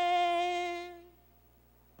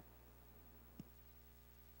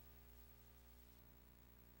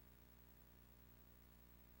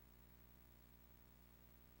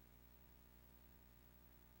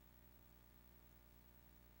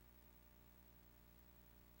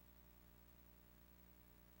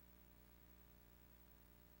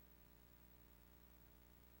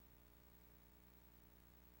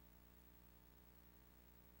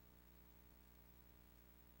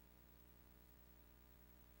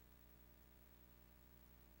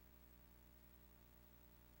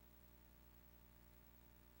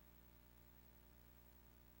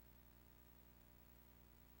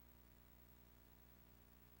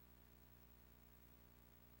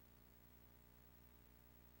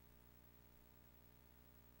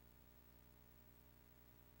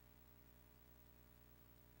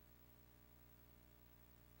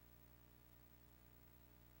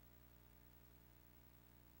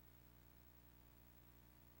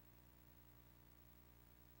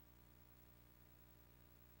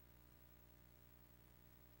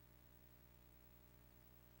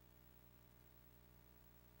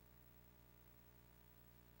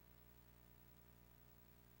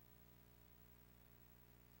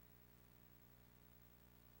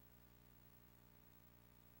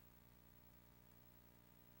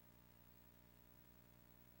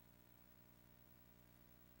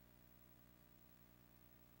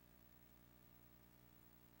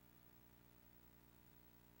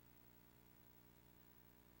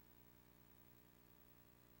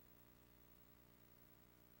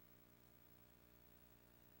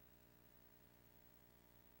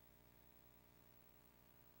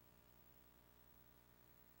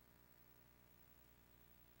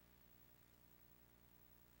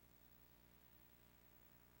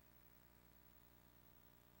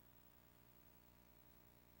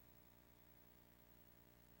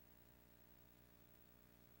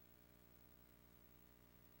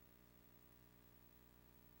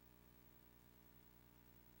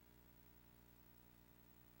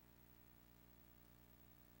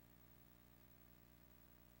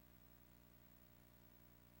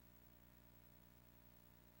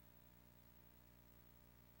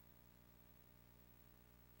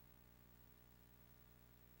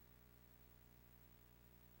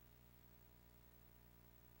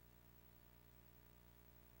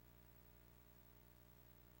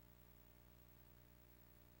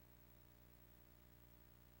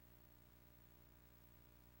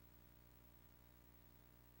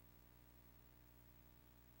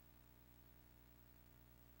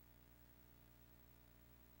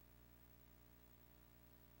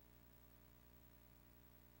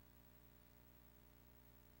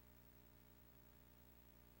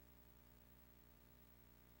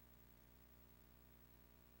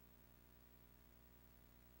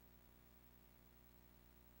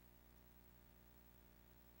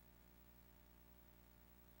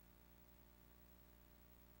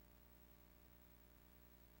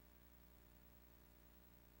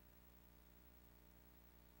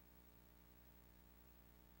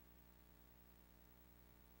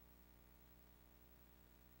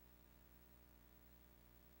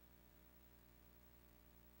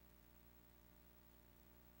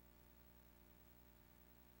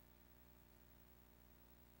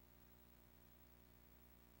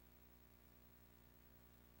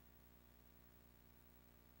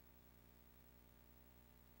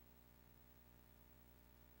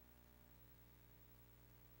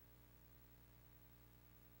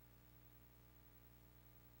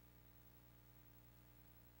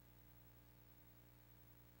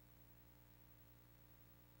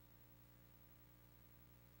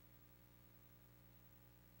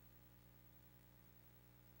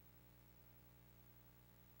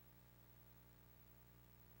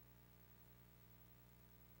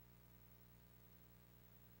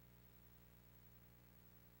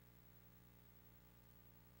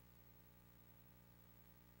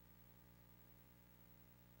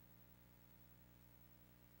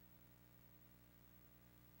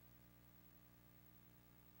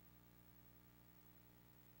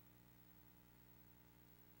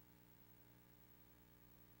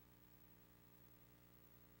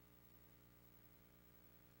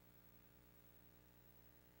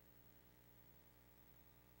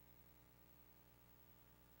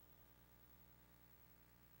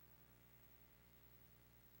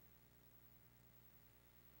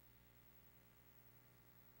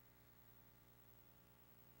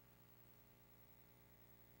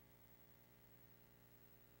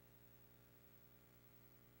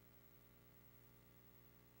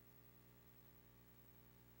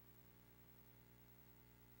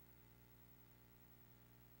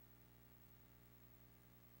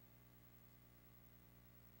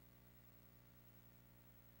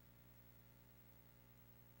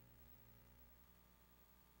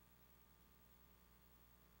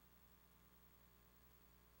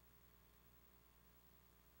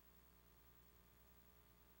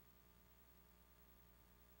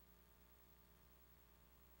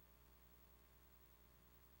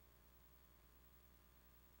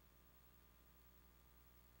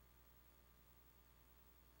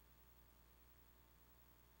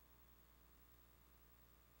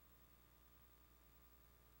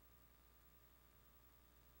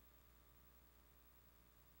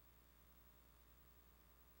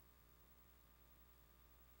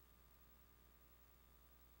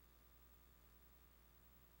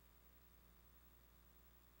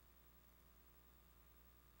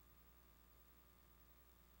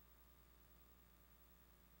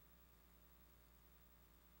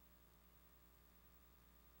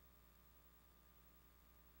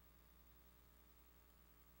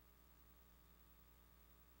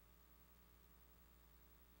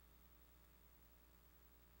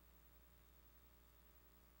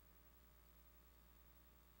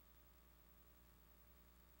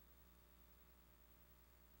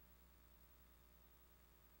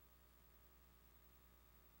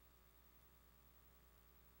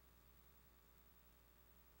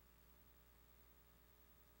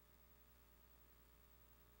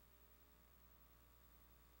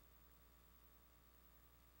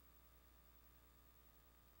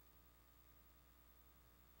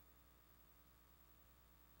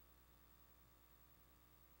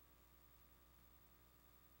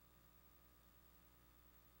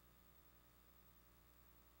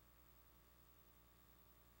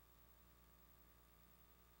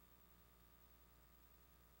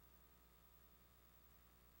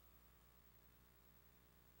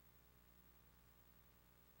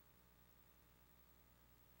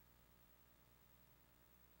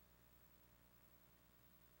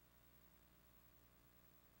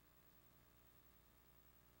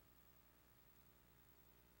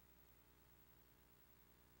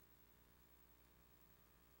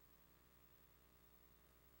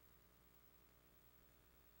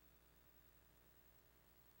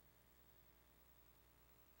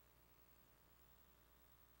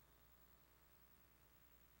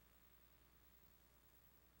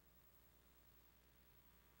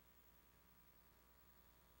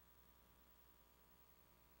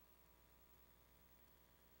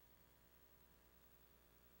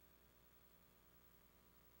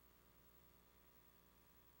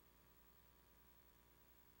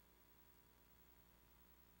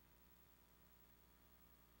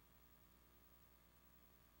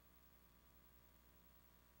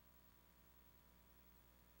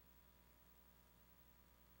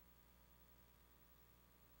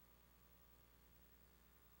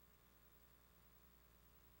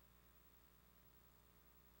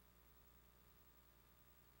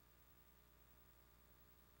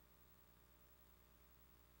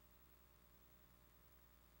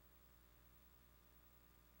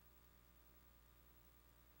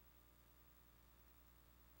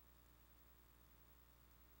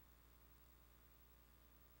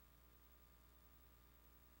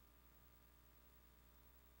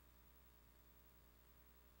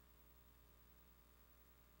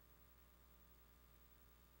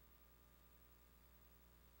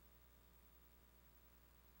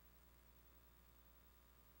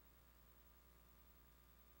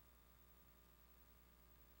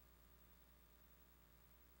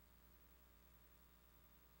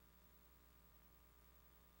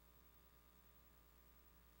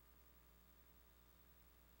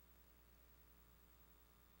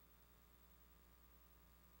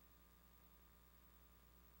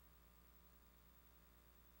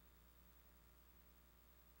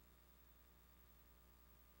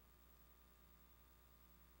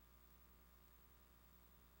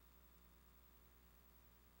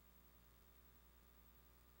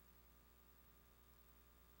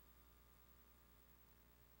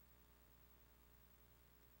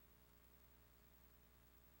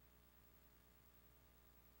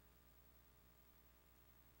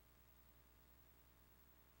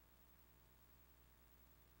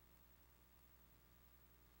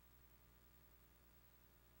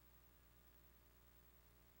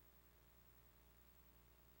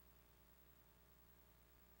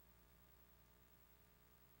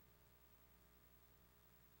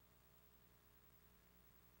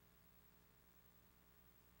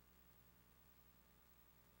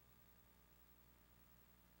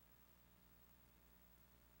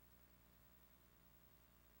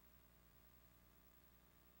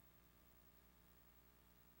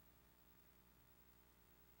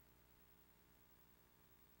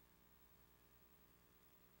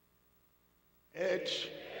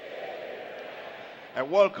 I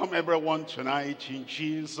welcome everyone tonight in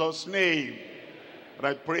Jesus' name. And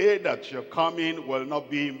I pray that your coming will not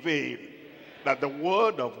be in vain, that the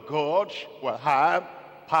word of God will have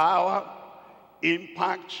power,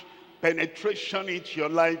 impact, penetration into your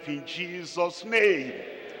life in Jesus' name.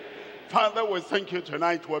 Father, we thank you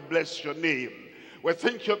tonight. We bless your name. We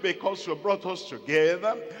thank you because you brought us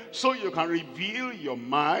together so you can reveal your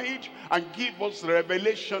mind and give us the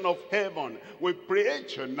revelation of heaven. We pray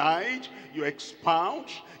tonight you expound,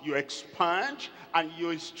 you expand, and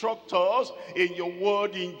you instruct us in your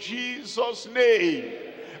word in Jesus' name.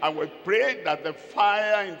 And we pray that the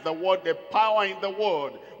fire in the word, the power in the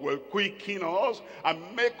word will quicken us and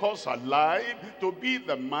make us alive to be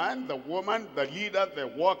the man, the woman, the leader, the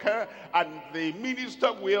worker, and the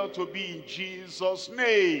minister we are to be in Jesus'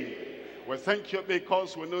 name. We thank you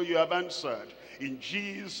because we know you have answered. In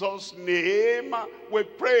Jesus' name we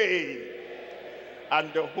pray.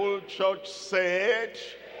 And the whole church said,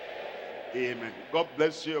 amen. God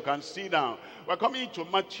bless you. You can sit down. We're coming to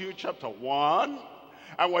Matthew chapter 1.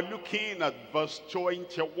 And we're looking at verse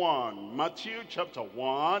 21. Matthew chapter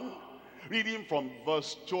 1, reading from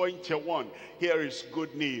verse 21. Here is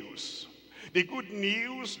good news. The good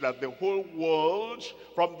news that the whole world,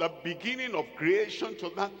 from the beginning of creation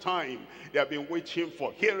to that time, they have been waiting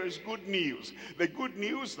for. Here is good news. The good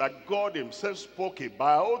news that God himself spoke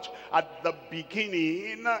about at the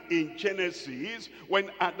beginning in Genesis, when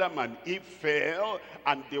Adam and Eve fell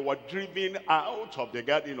and they were driven out of the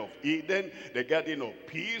Garden of Eden, the Garden of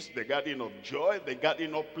Peace, the Garden of Joy, the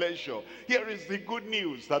Garden of Pleasure. Here is the good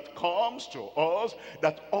news that comes to us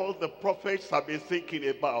that all the prophets have been thinking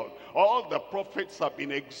about. All the prophets have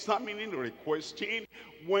been examining, requesting,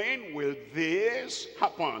 when will this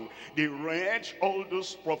happen? They read all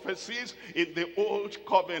those prophecies in the Old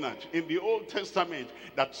Covenant, in the Old Testament,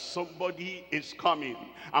 that somebody is coming.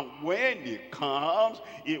 And when he comes,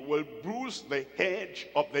 it will bruise the head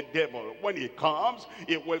of the devil. When he comes,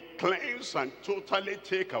 it will cleanse and totally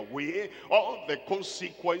take away all the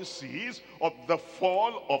consequences of the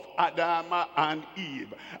fall of Adam and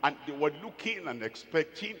Eve. And they were looking and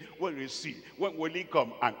expecting, where is he? When will he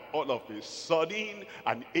come? And all of a sudden,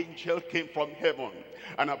 an angel came from heaven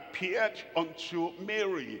and appeared unto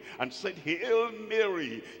Mary and said, Hail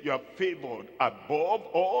Mary, you are favored above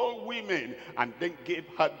all women. And then gave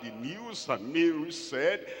her the news, and Mary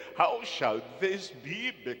said, How shall this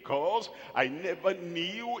be, because I never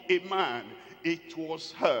knew a man? It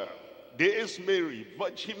was her, this Mary,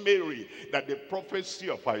 Virgin Mary, that the prophecy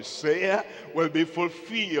of Isaiah will be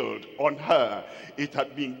fulfilled on her. It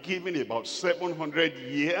had been given about 700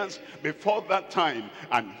 years before that time.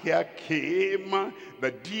 And here came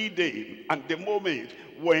the D-Day and the moment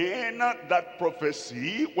when that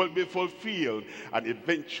prophecy will be fulfilled. And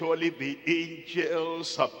eventually the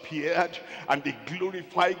angels appeared and they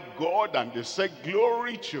glorified God and they said,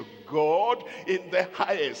 Glory to God in the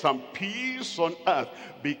highest and peace on earth,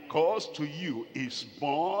 because to you is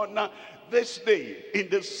born this day in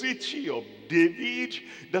the city of David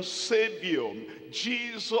the Savior,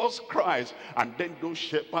 Jesus Christ. And then those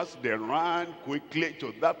shepherds, they ran quickly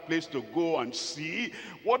to that place to go and see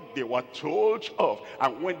what they were told of.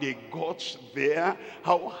 And when they got there,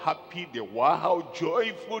 how happy they were, how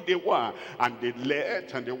joyful they were. And they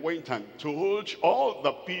left and they went and told all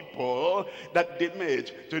the people that they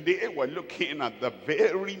met. Today we're looking at the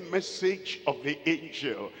very message of the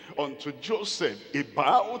angel unto Joseph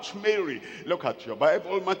about Mary. Look at your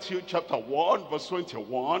Bible, Matthew chapter 1 verse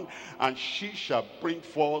 21. And she shall bring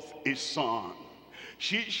forth a son.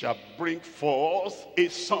 She shall bring forth a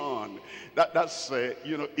son. That's a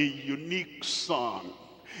unique son.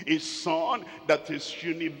 A son that is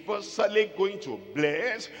universally going to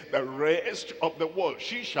bless the rest of the world.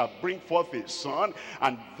 She shall bring forth a son,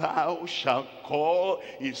 and thou shalt call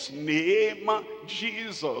his name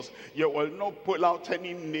Jesus. You will not pull out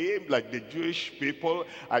any name like the Jewish people.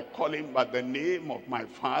 I call him by the name of my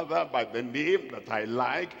father, by the name that I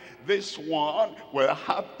like. This one will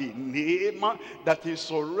have a name that is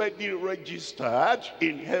already registered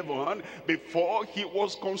in heaven before he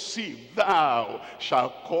was conceived. Thou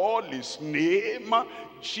shalt call his name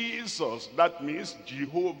Jesus. That means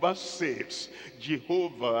Jehovah saves.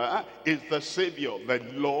 Jehovah is the Savior. The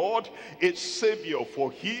Lord is Savior,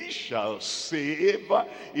 for he shall save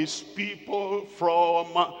his people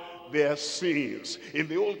from their sins. In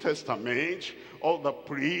the Old Testament, all the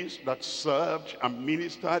priests that served and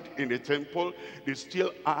ministered in the temple, they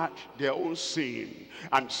still had their own sin.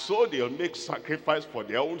 And so they'll make sacrifice for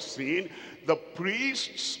their own sin. The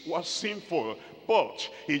priests were sinful, but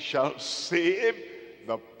he shall save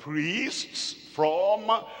the priests from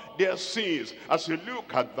their sins. As you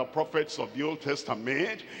look at the prophets of the Old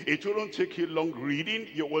Testament, it won't take you long reading.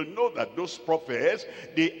 You will know that those prophets,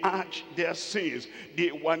 they arch their sins.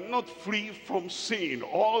 They were not free from sin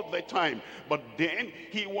all the time. But then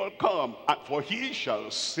he will come, and for he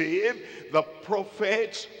shall save the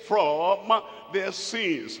prophets from their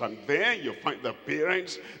sins. And then you find the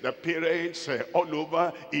parents all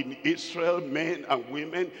over in Israel, men and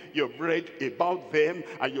women. You've read about them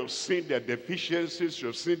and you've seen their deficiencies,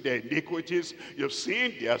 you've seen their iniquities, you've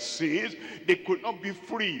seen their sins. They could not be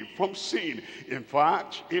free from sin. In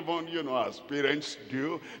fact, even as parents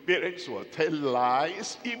do, parents will tell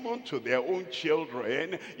lies even to their own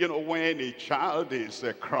children. When a child is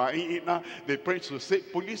crying, the parents will say,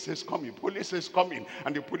 police is coming,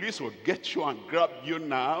 and the police will get you and grab you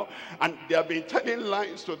now. And they have been telling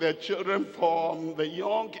lies to their children from the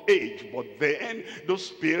young age. But then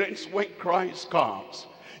those parents, when Christ comes,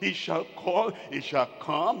 he shall call, he shall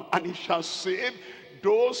come, and he shall save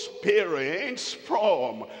those parents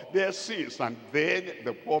from their sins. And then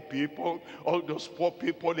the poor people, all those poor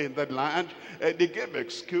people in the land, they gave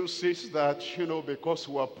excuses that, because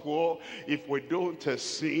we are poor, if we don't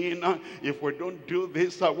sin, if we don't do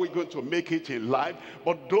this, are we going to make it in life?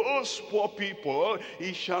 But those poor people,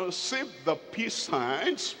 he shall save the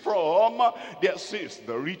peasants from their sins.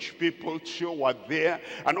 The rich people too were there,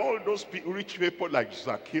 and all those rich people like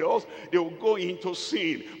Zacchaeus, they will go into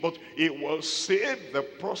sin, but it will save the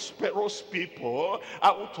prosperous people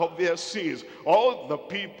out of their sins. All the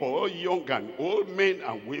people, young and old, men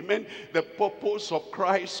and women, the purpose of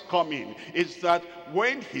Christ coming is that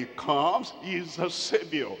when he comes, he is the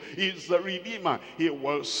Savior, he is the Redeemer. He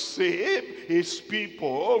will save his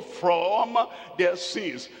people from their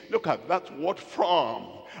sins. Look at that word "from."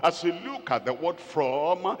 As you look at the word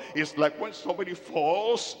 "from," it's like when somebody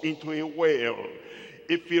falls into a well.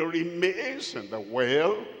 If he remains in the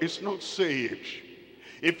well, it's not saved.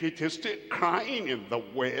 If it is still crying in the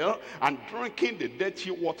well and drinking the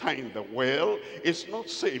dirty water in the well, it's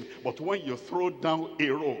not saved. But when you throw down a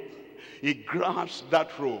rope, he grabs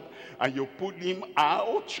that rope and you pull him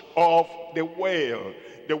out of the well.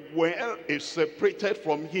 The well is separated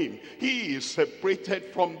from him. He is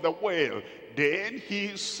separated from the well. Then he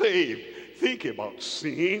is saved. Think about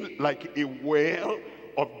sin like a well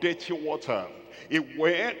of dirty water, a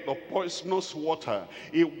well of poisonous water,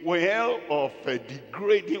 a well of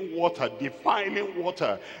degrading water, defiling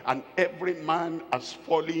water, and every man has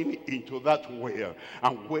fallen into that well.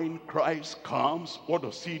 And when Christ comes, what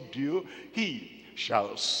does he do? He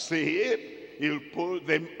shall save, he'll pull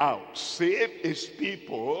them out, save his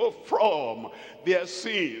people from their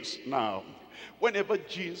sins. Now, whenever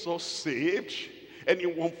Jesus saved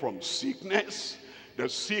anyone from sickness, the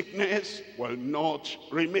sickness will not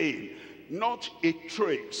remain. Not a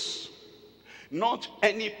trace, not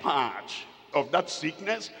any part of that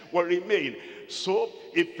sickness will remain. So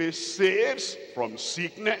if he saves from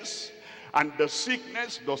sickness, and the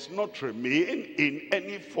sickness does not remain in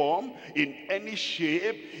any form, in any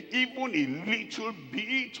shape, even a little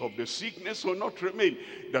bit of the sickness will not remain.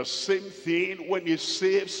 The same thing when he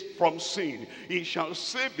saves from sin. He shall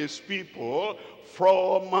save his people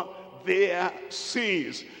from their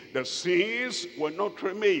sins. The sins will not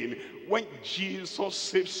remain. When Jesus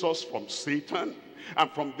saves us from Satan,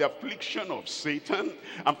 and from the affliction of Satan,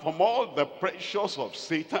 and from all the pressures of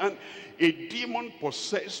Satan, a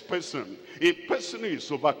demon-possessed person, a person who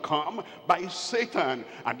is overcome by Satan,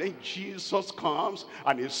 and then Jesus comes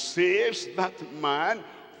and he saves that man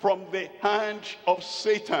from the hand of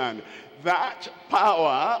Satan. That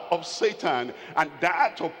power of Satan and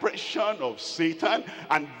that oppression of Satan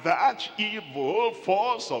and that evil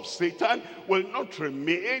force of Satan will not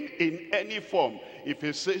remain in any form. If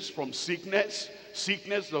he says from sickness,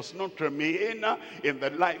 sickness does not remain in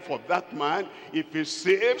the life of that man. If he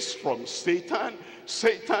saves from Satan,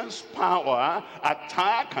 Satan's power,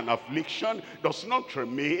 attack and affliction does not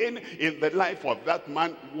remain in the life of that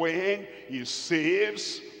man when he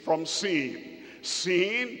saves from sin.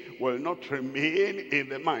 Sin will not remain in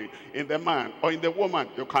the mind, in the man or in the woman.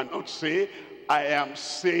 You cannot say, I am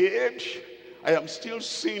saved, I am still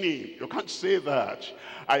sinning. You can't say that.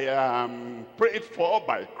 I am prayed for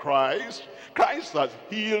by Christ. Christ has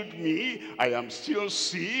healed me. I am still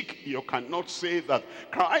sick. You cannot say that.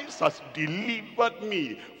 Christ has delivered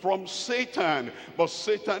me from Satan, but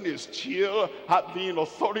Satan is still having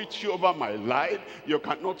authority over my life. You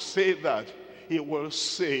cannot say that. He will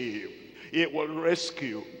save. He will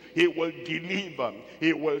rescue. He will deliver.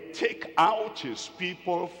 He will take out his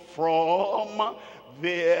people from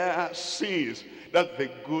their sins. That's the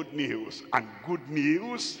good news. And good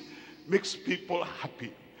news makes people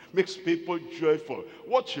happy. makes people joyful.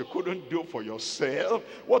 What you couldn't do for yourself,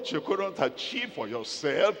 what you couldn't achieve for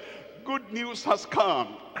yourself, good news has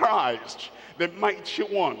come. Christ, the mighty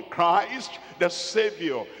one, Christ, the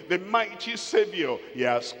Savior, the mighty Savior, he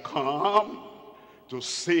has come to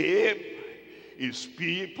save his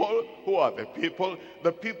people. Who are the people?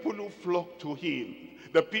 The people who flock to him,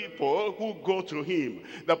 the people who go to him,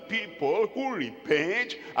 the people who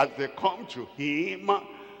repent as they come to him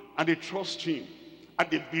and they trust him and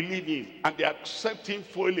they believe him and they accept him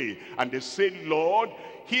fully and they say, Lord,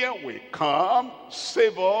 here we come,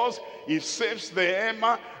 save us. He saves them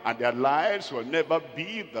and their lives will never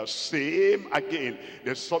be the same again.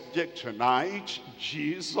 The subject tonight,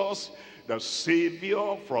 Jesus, the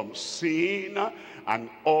Savior from sin and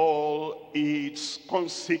all its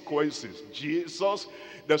consequences. Jesus,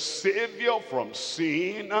 the Savior from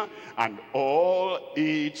sin and all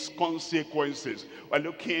its consequences. We're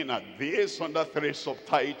looking at this under 3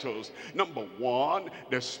 subtitles. Number 1,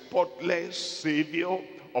 the spotless Savior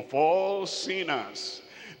of all sinners.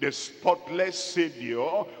 The spotless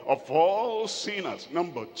Savior of all sinners.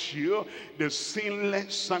 Number 2, the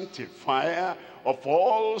sinless sanctifier of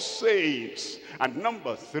all saints. And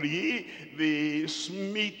number 3, the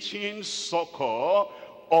smitten succor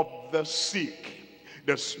of the sick.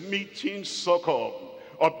 The smitten succor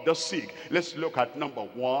of the sick. Let's look at number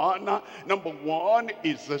 1. Number 1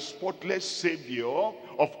 is the spotless Savior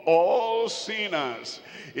of all sinners.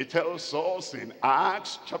 It tells us in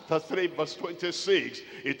Acts chapter 3 verse 26.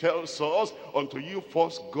 It tells us, unto you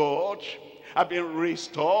first God, having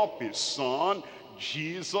raised up his Son,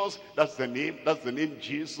 Jesus, that's the name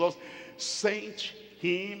Jesus, sent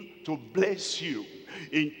him to bless you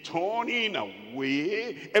in turning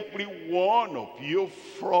away every one of you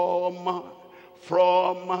from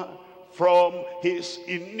his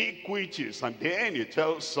iniquities. And then it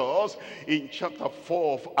tells us in chapter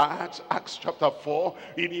 4 of Acts chapter 4,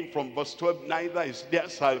 reading from verse 12, neither is there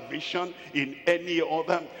salvation in any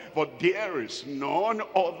other, for there is none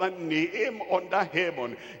other name under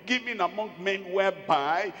heaven given among men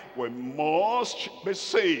whereby we must be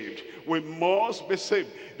saved. We must be saved.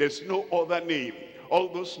 There's no other name. All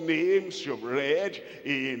those names you've read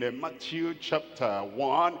in Matthew chapter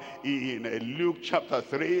 1, in Luke chapter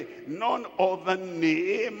 3, none other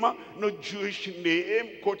name, no Jewish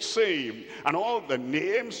name could save. And all the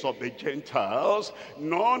names of the Gentiles,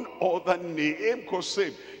 none other name could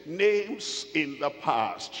save. Names in the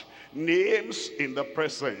past, names in the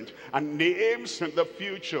present, and names in the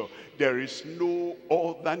future. There is no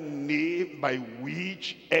other name by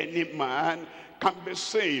which any man can be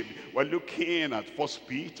saved. We're looking at 1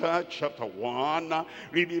 Peter chapter 1,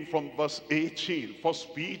 reading from verse 18. 1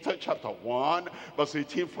 Peter chapter 1, verse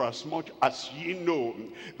 18, for as much as ye know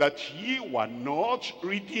that ye were not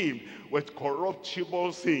redeemed with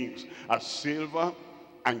corruptible things, as silver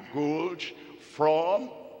and gold from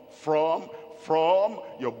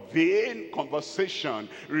your vain conversation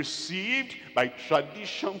received by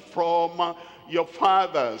tradition from your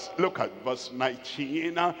fathers. Look at verse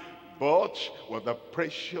 19. But with the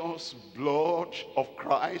precious blood of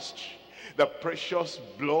Christ, the precious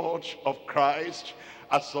blood of Christ,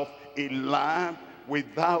 as of a lamb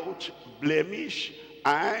without blemish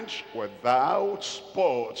and without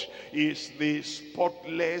spot, is the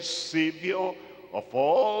spotless Savior of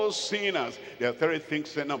all sinners. There are 3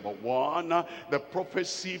 things there. Number 1, the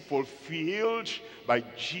prophecy fulfilled by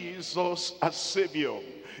Jesus as Savior.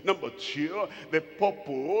 Number 2, the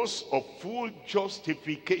purpose of full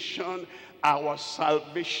justification, our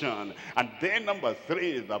salvation. And then number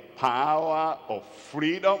 3, the power of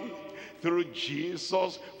freedom through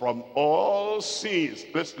Jesus from all sins.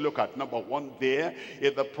 Let's look at number 1 there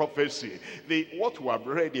in the prophecy. What we have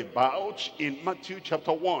read about in Matthew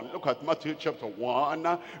chapter 1. Look at Matthew chapter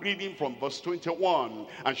 1, reading from verse 21.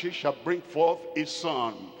 And she shall bring forth a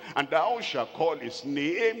son, and thou shalt call his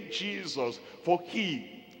name Jesus, for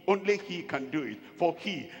he, only he can do it. For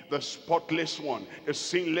he, the spotless one, the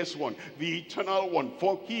sinless one, the eternal one,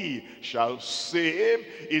 for he shall save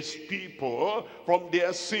his people from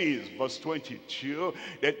their sins. Verse 22,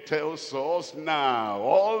 that tells us, now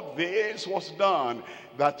all this was done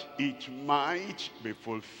that it might be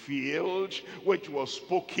fulfilled, which was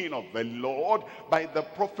spoken of the Lord by the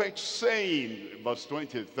prophet, saying, verse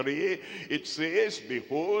 23, it says,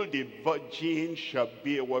 behold, the virgin shall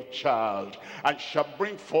bear with child, and shall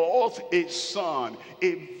bring forth a son.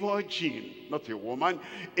 A virgin, not a woman,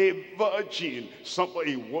 a virgin,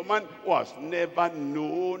 a woman who has never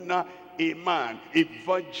known a man. A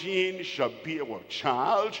virgin shall bear with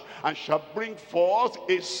child, and shall bring forth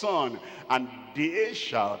a son, and they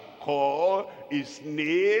shall call his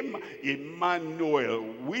name Emmanuel,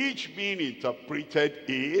 which being interpreted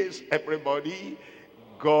is, everybody,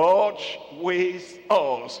 God with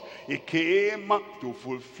us. He came to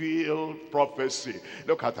fulfill prophecy.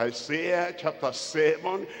 Look at Isaiah chapter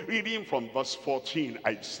 7, reading from verse 14.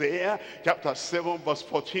 Isaiah chapter 7 verse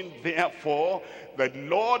 14. Therefore, the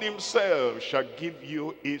Lord himself shall give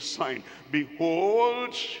you a sign.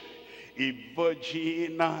 Behold, a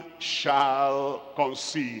virgin shall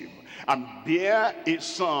conceive and bear a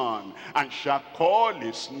son, and shall call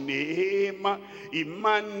his name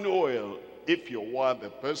Emmanuel. If you were the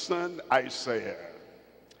person, Isaiah,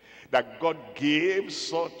 that God gave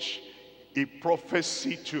such a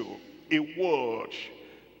prophecy to, a word,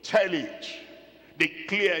 tell it,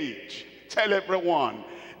 declare it, tell everyone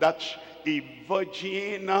that a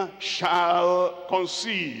virgin shall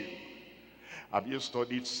conceive. Have you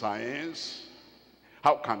studied science?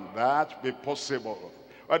 How can that be possible?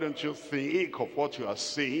 Why don't you think of what you are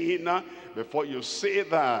saying before you say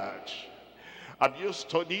that? Have you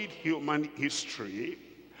studied human history?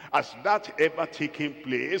 Has that ever taken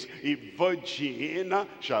place? A virgin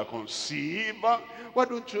shall conceive. Why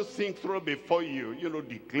don't you think through before you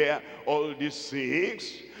declare all these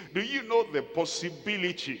things? Do you know the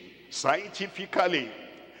possibility, scientifically,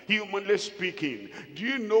 humanly speaking, do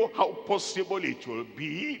you know how possible it will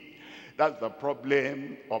be? That's the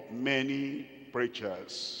problem of many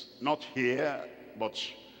preachers, not here, but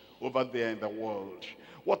over there in the world.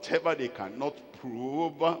 Whatever they cannot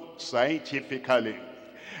prove scientifically,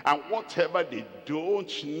 and whatever they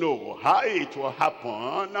don't know how it will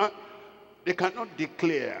happen, they cannot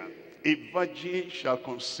declare. A virgin shall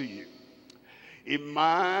conceive, a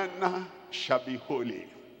man shall be holy,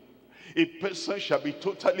 a person shall be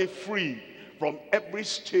totally free from every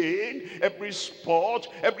stain, every spot,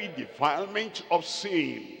 every defilement of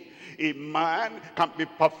sin. A man can be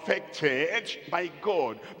perfected by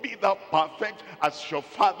God. Be thou perfect as your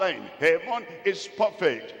Father in heaven is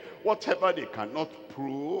perfect. Whatever they cannot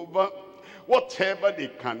prove, whatever they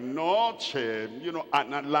cannot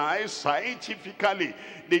analyze scientifically,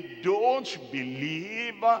 they don't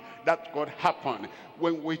believe that could happen.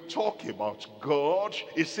 When we talk about God,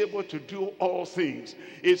 he's able to do all things.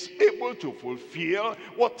 He's able to fulfill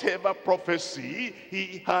whatever prophecy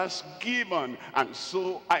he has given. And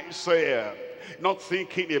so Isaiah, not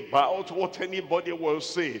thinking about what anybody will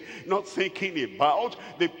say, not thinking about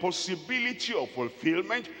the possibility of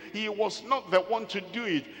fulfillment, he was not the one to do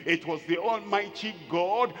it. It was the Almighty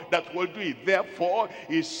God that will do it. Therefore,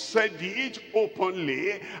 he said it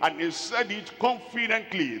openly and he said it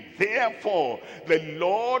confidently. Therefore, the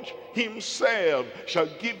Lord himself shall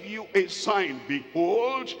give you a sign.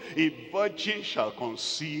 Behold, a virgin shall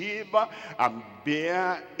conceive and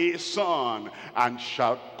bear a son, and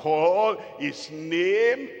shall call his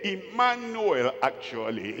name Emmanuel.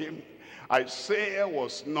 Actually, Isaiah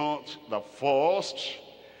was not the first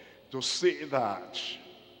to say that.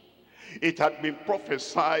 It had been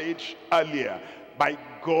prophesied earlier by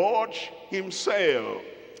God himself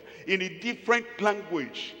in a different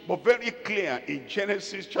language, but very clear in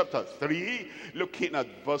Genesis chapter 3, looking at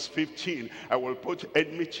verse 15. I will put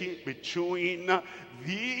enmity between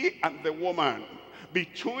thee and the woman,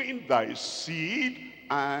 between thy seed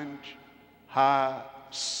and her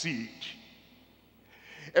seed.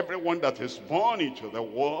 Everyone that is born into the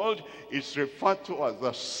world is referred to as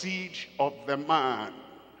the seed of the man.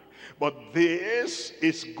 But this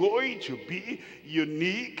is going to be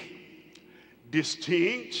unique,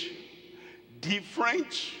 distinct,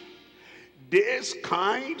 different. This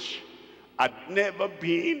kind had never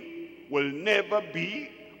been, will never be,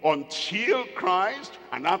 until Christ,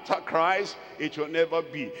 and after Christ it will never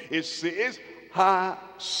be. It says, her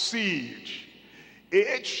seed,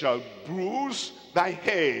 it shall bruise thy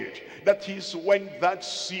head. That is when that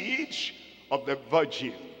seed of the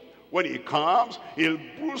virgin, when he comes, he'll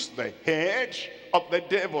bruise the head of the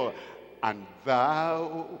devil. And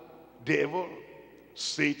thou, devil,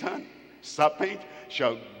 Satan, serpent,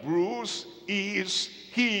 shall bruise his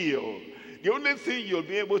heel. The only thing you'll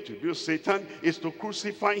be able to do, Satan, is to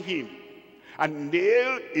crucify him and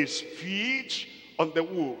nail his feet on the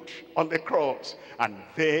wood, on the cross. And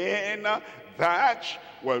then that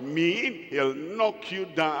will mean he'll knock you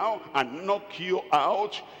down and knock you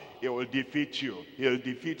out. He will defeat you. He'll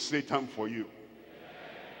defeat Satan for you.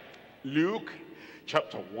 Luke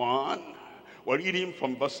chapter 1, we're reading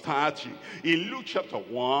from verse 30. In Luke chapter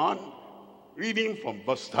 1, reading from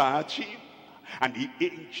verse 30, and the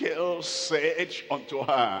angel said unto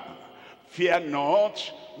her, fear not,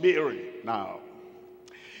 Mary. Now,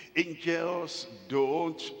 angels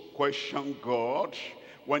don't question God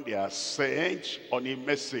when they are sent on a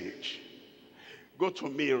message. Go to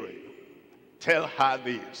Mary, tell her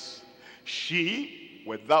this. She,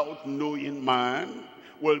 without knowing man,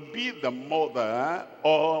 will be the mother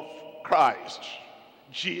of Christ,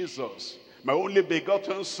 Jesus, my only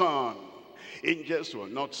begotten Son. Angels will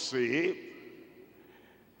not say,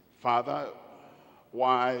 Father,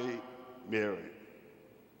 why Mary?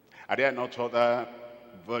 Are there not other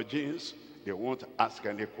virgins? They won't ask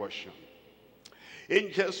any question.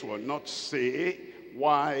 Angels will not say,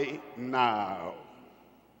 why now?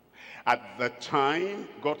 At the time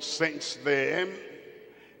God sends them,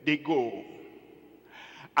 they go.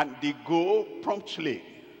 And they go promptly.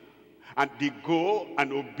 And they go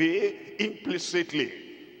and obey implicitly.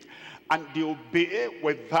 And they obey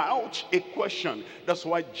without a question. That's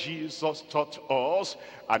why Jesus taught us,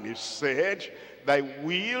 and he said, thy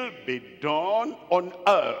will be done on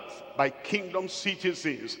earth by kingdom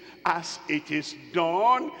citizens as it is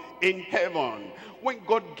done in heaven. When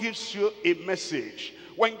God gives you a message,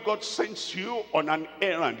 when God sends you on an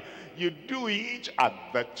errand, you do it at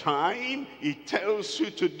the time he tells you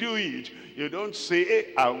to do it. You don't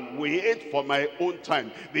say, I'll wait for my own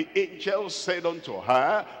time. The angel said unto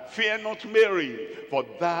her, fear not, Mary, for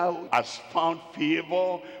thou hast found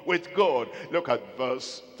favor with God. Look at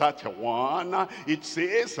verse 31. It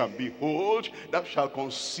says, and behold, thou shalt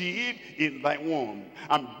conceive in thy womb,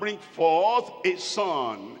 and bring forth a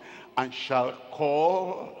son, and shall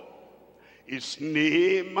call his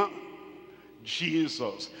name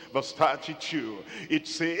Jesus. Verse 32, it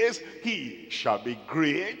says, he shall be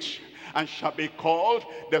great, and shall be called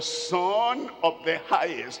the Son of the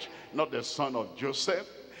Highest. Not the son of Joseph,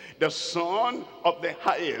 the Son of the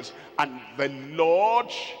Highest. And the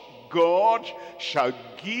Lord God shall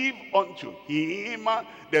give unto him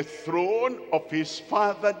the throne of his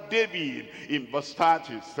father David. In verse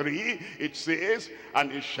 33, it says,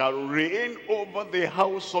 and he shall reign over the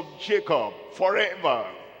house of Jacob forever.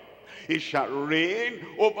 He shall reign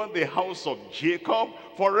over the house of Jacob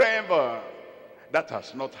forever. That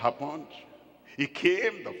has not happened. He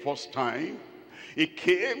came the first time. He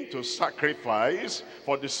came to sacrifice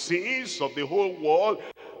for the sins of the whole world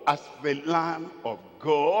as the Lamb of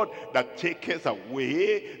God that taketh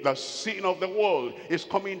away the sin of the world. Is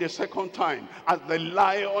coming the second time as the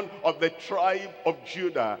Lion of the tribe of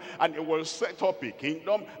Judah, and he will set up a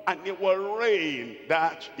kingdom and he will reign.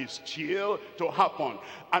 That is still to happen.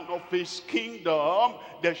 And of his kingdom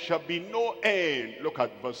there shall be no end. Look at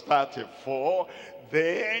verse 34.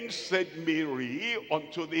 Then said Mary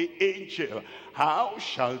unto the angel, how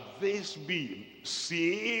shall this be,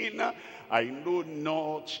 seeing I know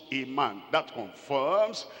not a man? That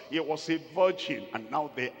confirms he was a virgin. And now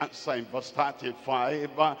the answer in verse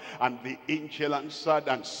 35, and the angel answered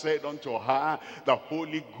and said unto her, the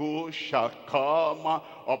Holy Ghost shall come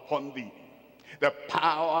upon thee. The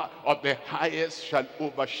power of the highest shall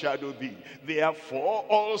overshadow thee. Therefore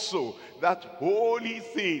also that holy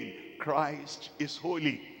thing, Christ is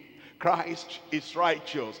holy. Christ is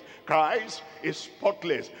righteous. Christ is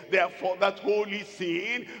spotless. Therefore that holy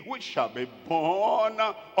thing which shall be born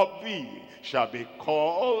of thee shall be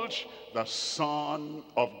called the Son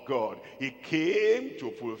of God. He came to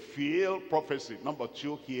fulfill prophecy. Number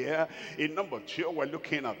 2 here. In number 2, we're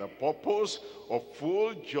looking at the purpose of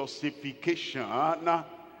full justification.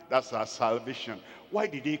 That's our salvation. Why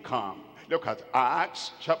did he come? Look at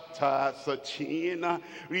Acts chapter 13,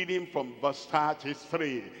 reading from verse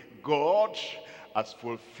 33. God has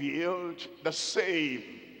fulfilled the same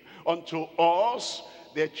unto us,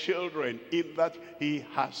 their children, in that he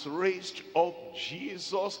has raised up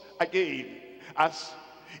Jesus again. As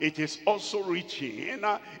it is also written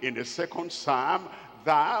in the 2nd Psalm,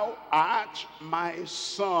 thou art my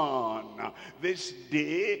son, this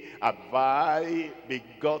day have I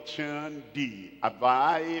begotten thee. Have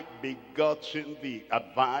I begotten thee?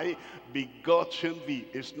 Have I begotten thee?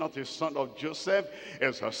 Is not a son of Joseph,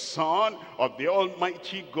 is a son of the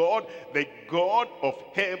Almighty God. The God of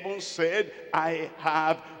heaven said, I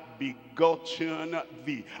have begotten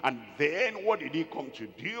thee. And then what did he come to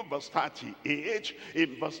do? Verse 38.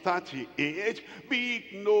 In verse 38, be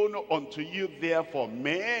it known unto you therefore,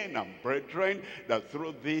 men and brethren, that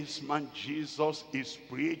through this man Jesus is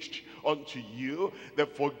preached unto you the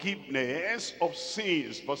forgiveness of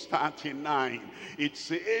sins. Verse 39, it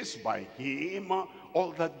says, by him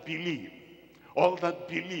all that believe,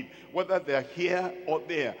 whether they're here or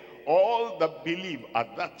there, all that believe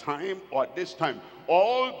at that time or at this time,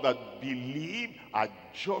 all that believe are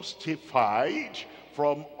justified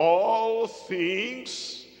from all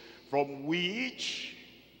things from which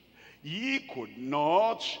ye could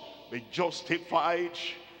not be justified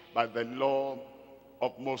by the law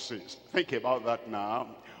of Moses. Think about that now.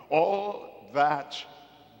 All that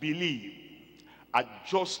believe are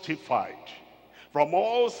justified from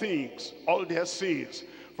all things, all their sins,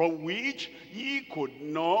 from which ye could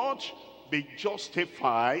not be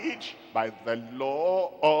justified by the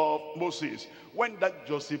law of Moses. When that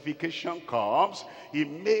justification comes, he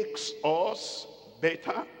makes us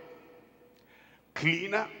better,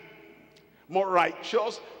 cleaner, more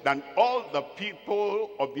righteous than all the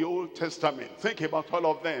people of the Old Testament. Think about all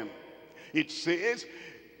of them. It says,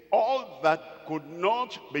 all that could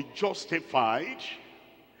not be justified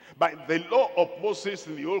by the law of Moses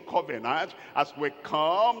in the Old Covenant, as we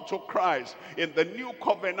come to Christ in the New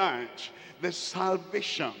Covenant, the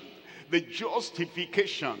salvation, the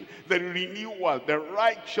justification, the renewal, the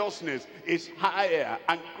righteousness is higher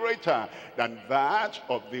and greater than that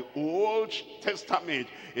of the Old Testament.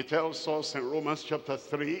 It tells us in Romans chapter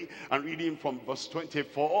 3, and reading from verse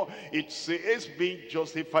 24, it says, being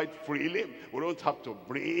justified freely, we don't have to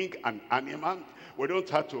bring an animal. We don't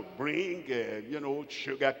have to bring,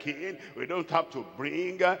 sugar cane. We don't have to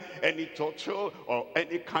bring any turtle or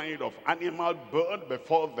any kind of animal bird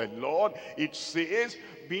before the Lord. It says,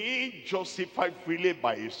 being justified freely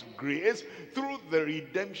by his grace through the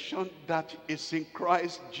redemption that is in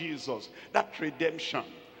Christ Jesus. That redemption,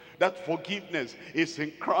 that forgiveness is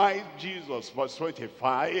in Christ Jesus. Verse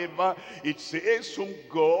 25, it says, whom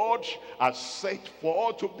God has set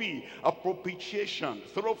forth to be a propitiation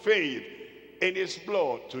through faith in his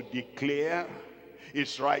blood, to declare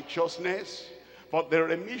his righteousness for the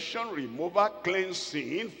remission, removal,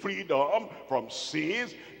 cleansing, freedom from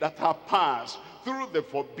sins that are past through the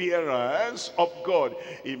forbearance of God.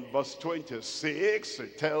 In verse 26,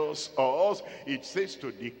 it tells us, it says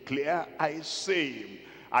to declare, I say,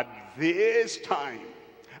 at this time,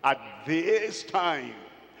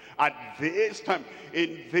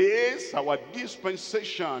 in this our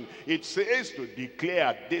dispensation, it says to declare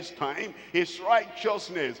at this time his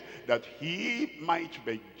righteousness, that he might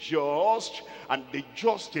be just and the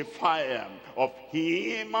justifier of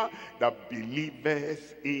him that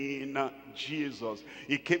believeth in Jesus.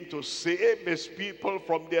 He came to save his people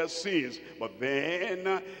from their sins, but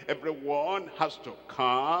then everyone has to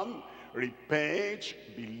come, repent,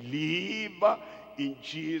 believe in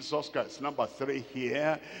Jesus Christ. Number 3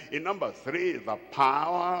 here. In number 3, the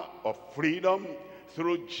power of freedom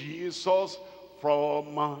through Jesus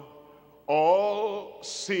from all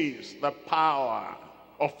sins. The power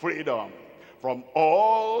of freedom from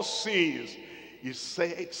all sins. He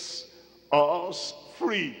sets us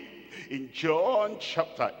free. In John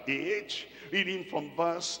chapter 8, reading from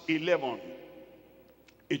verse 11,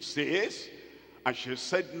 it says, and she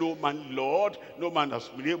said, no man, Lord, no man has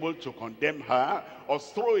been able to condemn her or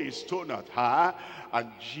throw a stone at her. And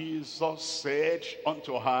Jesus said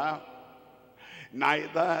unto her,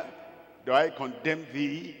 neither do I condemn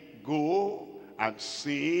thee, go and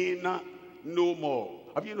sin no more.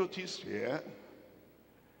 Have you noticed here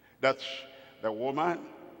that the woman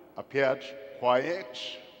appeared quiet,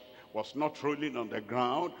 was not rolling on the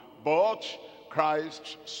ground, but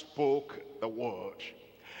Christ spoke the word.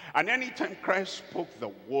 And anytime Christ spoke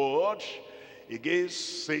the word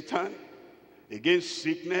against Satan, against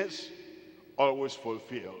sickness, always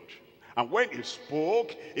fulfilled. And when he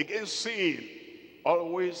spoke against sin,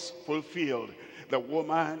 always fulfilled. The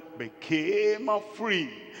woman became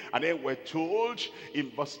free. And then we're told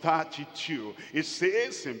in verse 32, it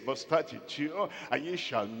says in verse 32, and ye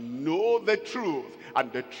shall know the truth,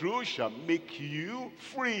 and the truth shall make you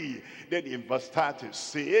free. Then in verse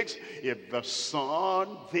 36, if the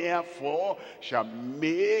Son therefore shall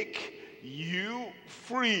make you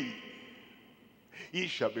free, ye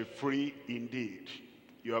shall be free indeed.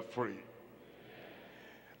 You are free.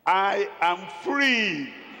 I am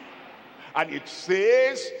free. And it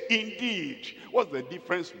says, indeed. What's the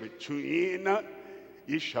difference between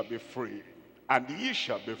ye shall be free and ye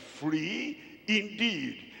shall be free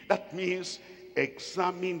indeed? That means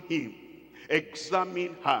examine him,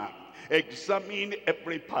 examine her, examine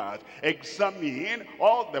every part, examine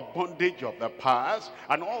all the bondage of the past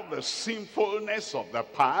and all the sinfulness of the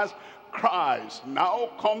past. Christ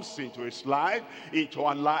now comes into his life, into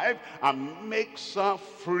her life, and makes her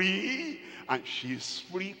free, and she's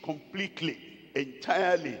free completely,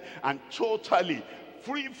 entirely, and totally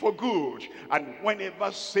free for good. And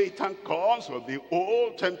whenever Satan comes with the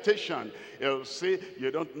old temptation, he'll say,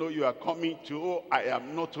 you don't know you are coming to, I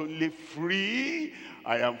am not only free,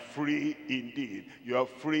 I am free indeed. You are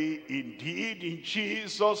free indeed in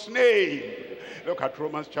Jesus' name. Look at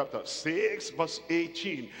Romans chapter 6 verse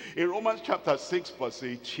 18. In Romans chapter 6 verse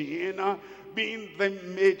 18, being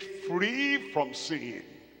then made free from sin,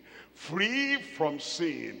 free from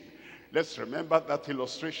sin. Let's remember that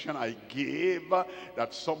illustration I gave,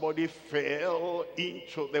 that somebody fell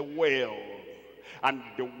into the well. And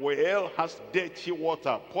the well has dirty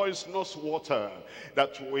water, poisonous water,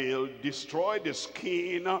 that will destroy the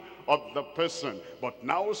skin of the person. But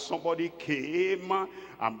now somebody came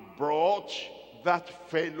and brought that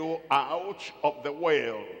fellow out of the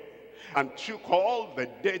well, and took all the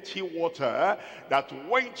dirty water that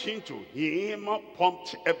went into him,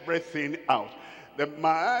 pumped everything out. The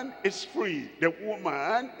man is free, the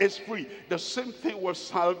woman is free. The same thing with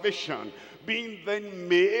salvation, being then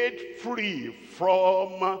made free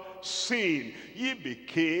from sin. Ye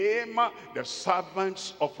became the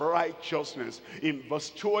servants of righteousness. In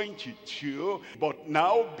verse 22, but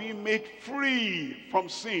now be made free from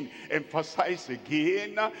sin. Emphasize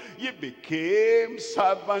again, ye became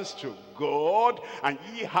servants to God, and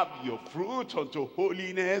ye have your fruit unto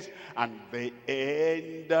holiness, and the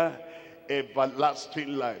end,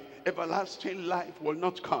 everlasting life. Everlasting life will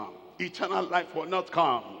not come. Eternal life will not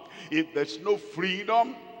come if there's no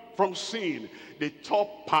freedom from sin. The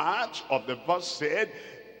top part of the verse said,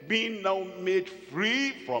 being now made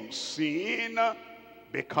free from sin,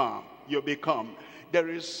 you become. There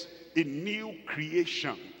is a new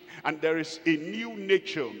creation, and there is a new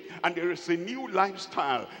nature, and there is a new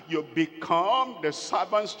lifestyle. You become the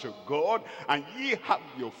servants to God, and ye have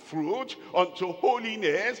your fruit unto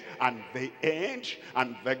holiness, and the end,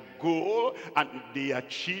 and the goal, and the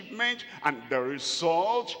achievement, and the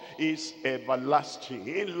result is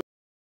everlasting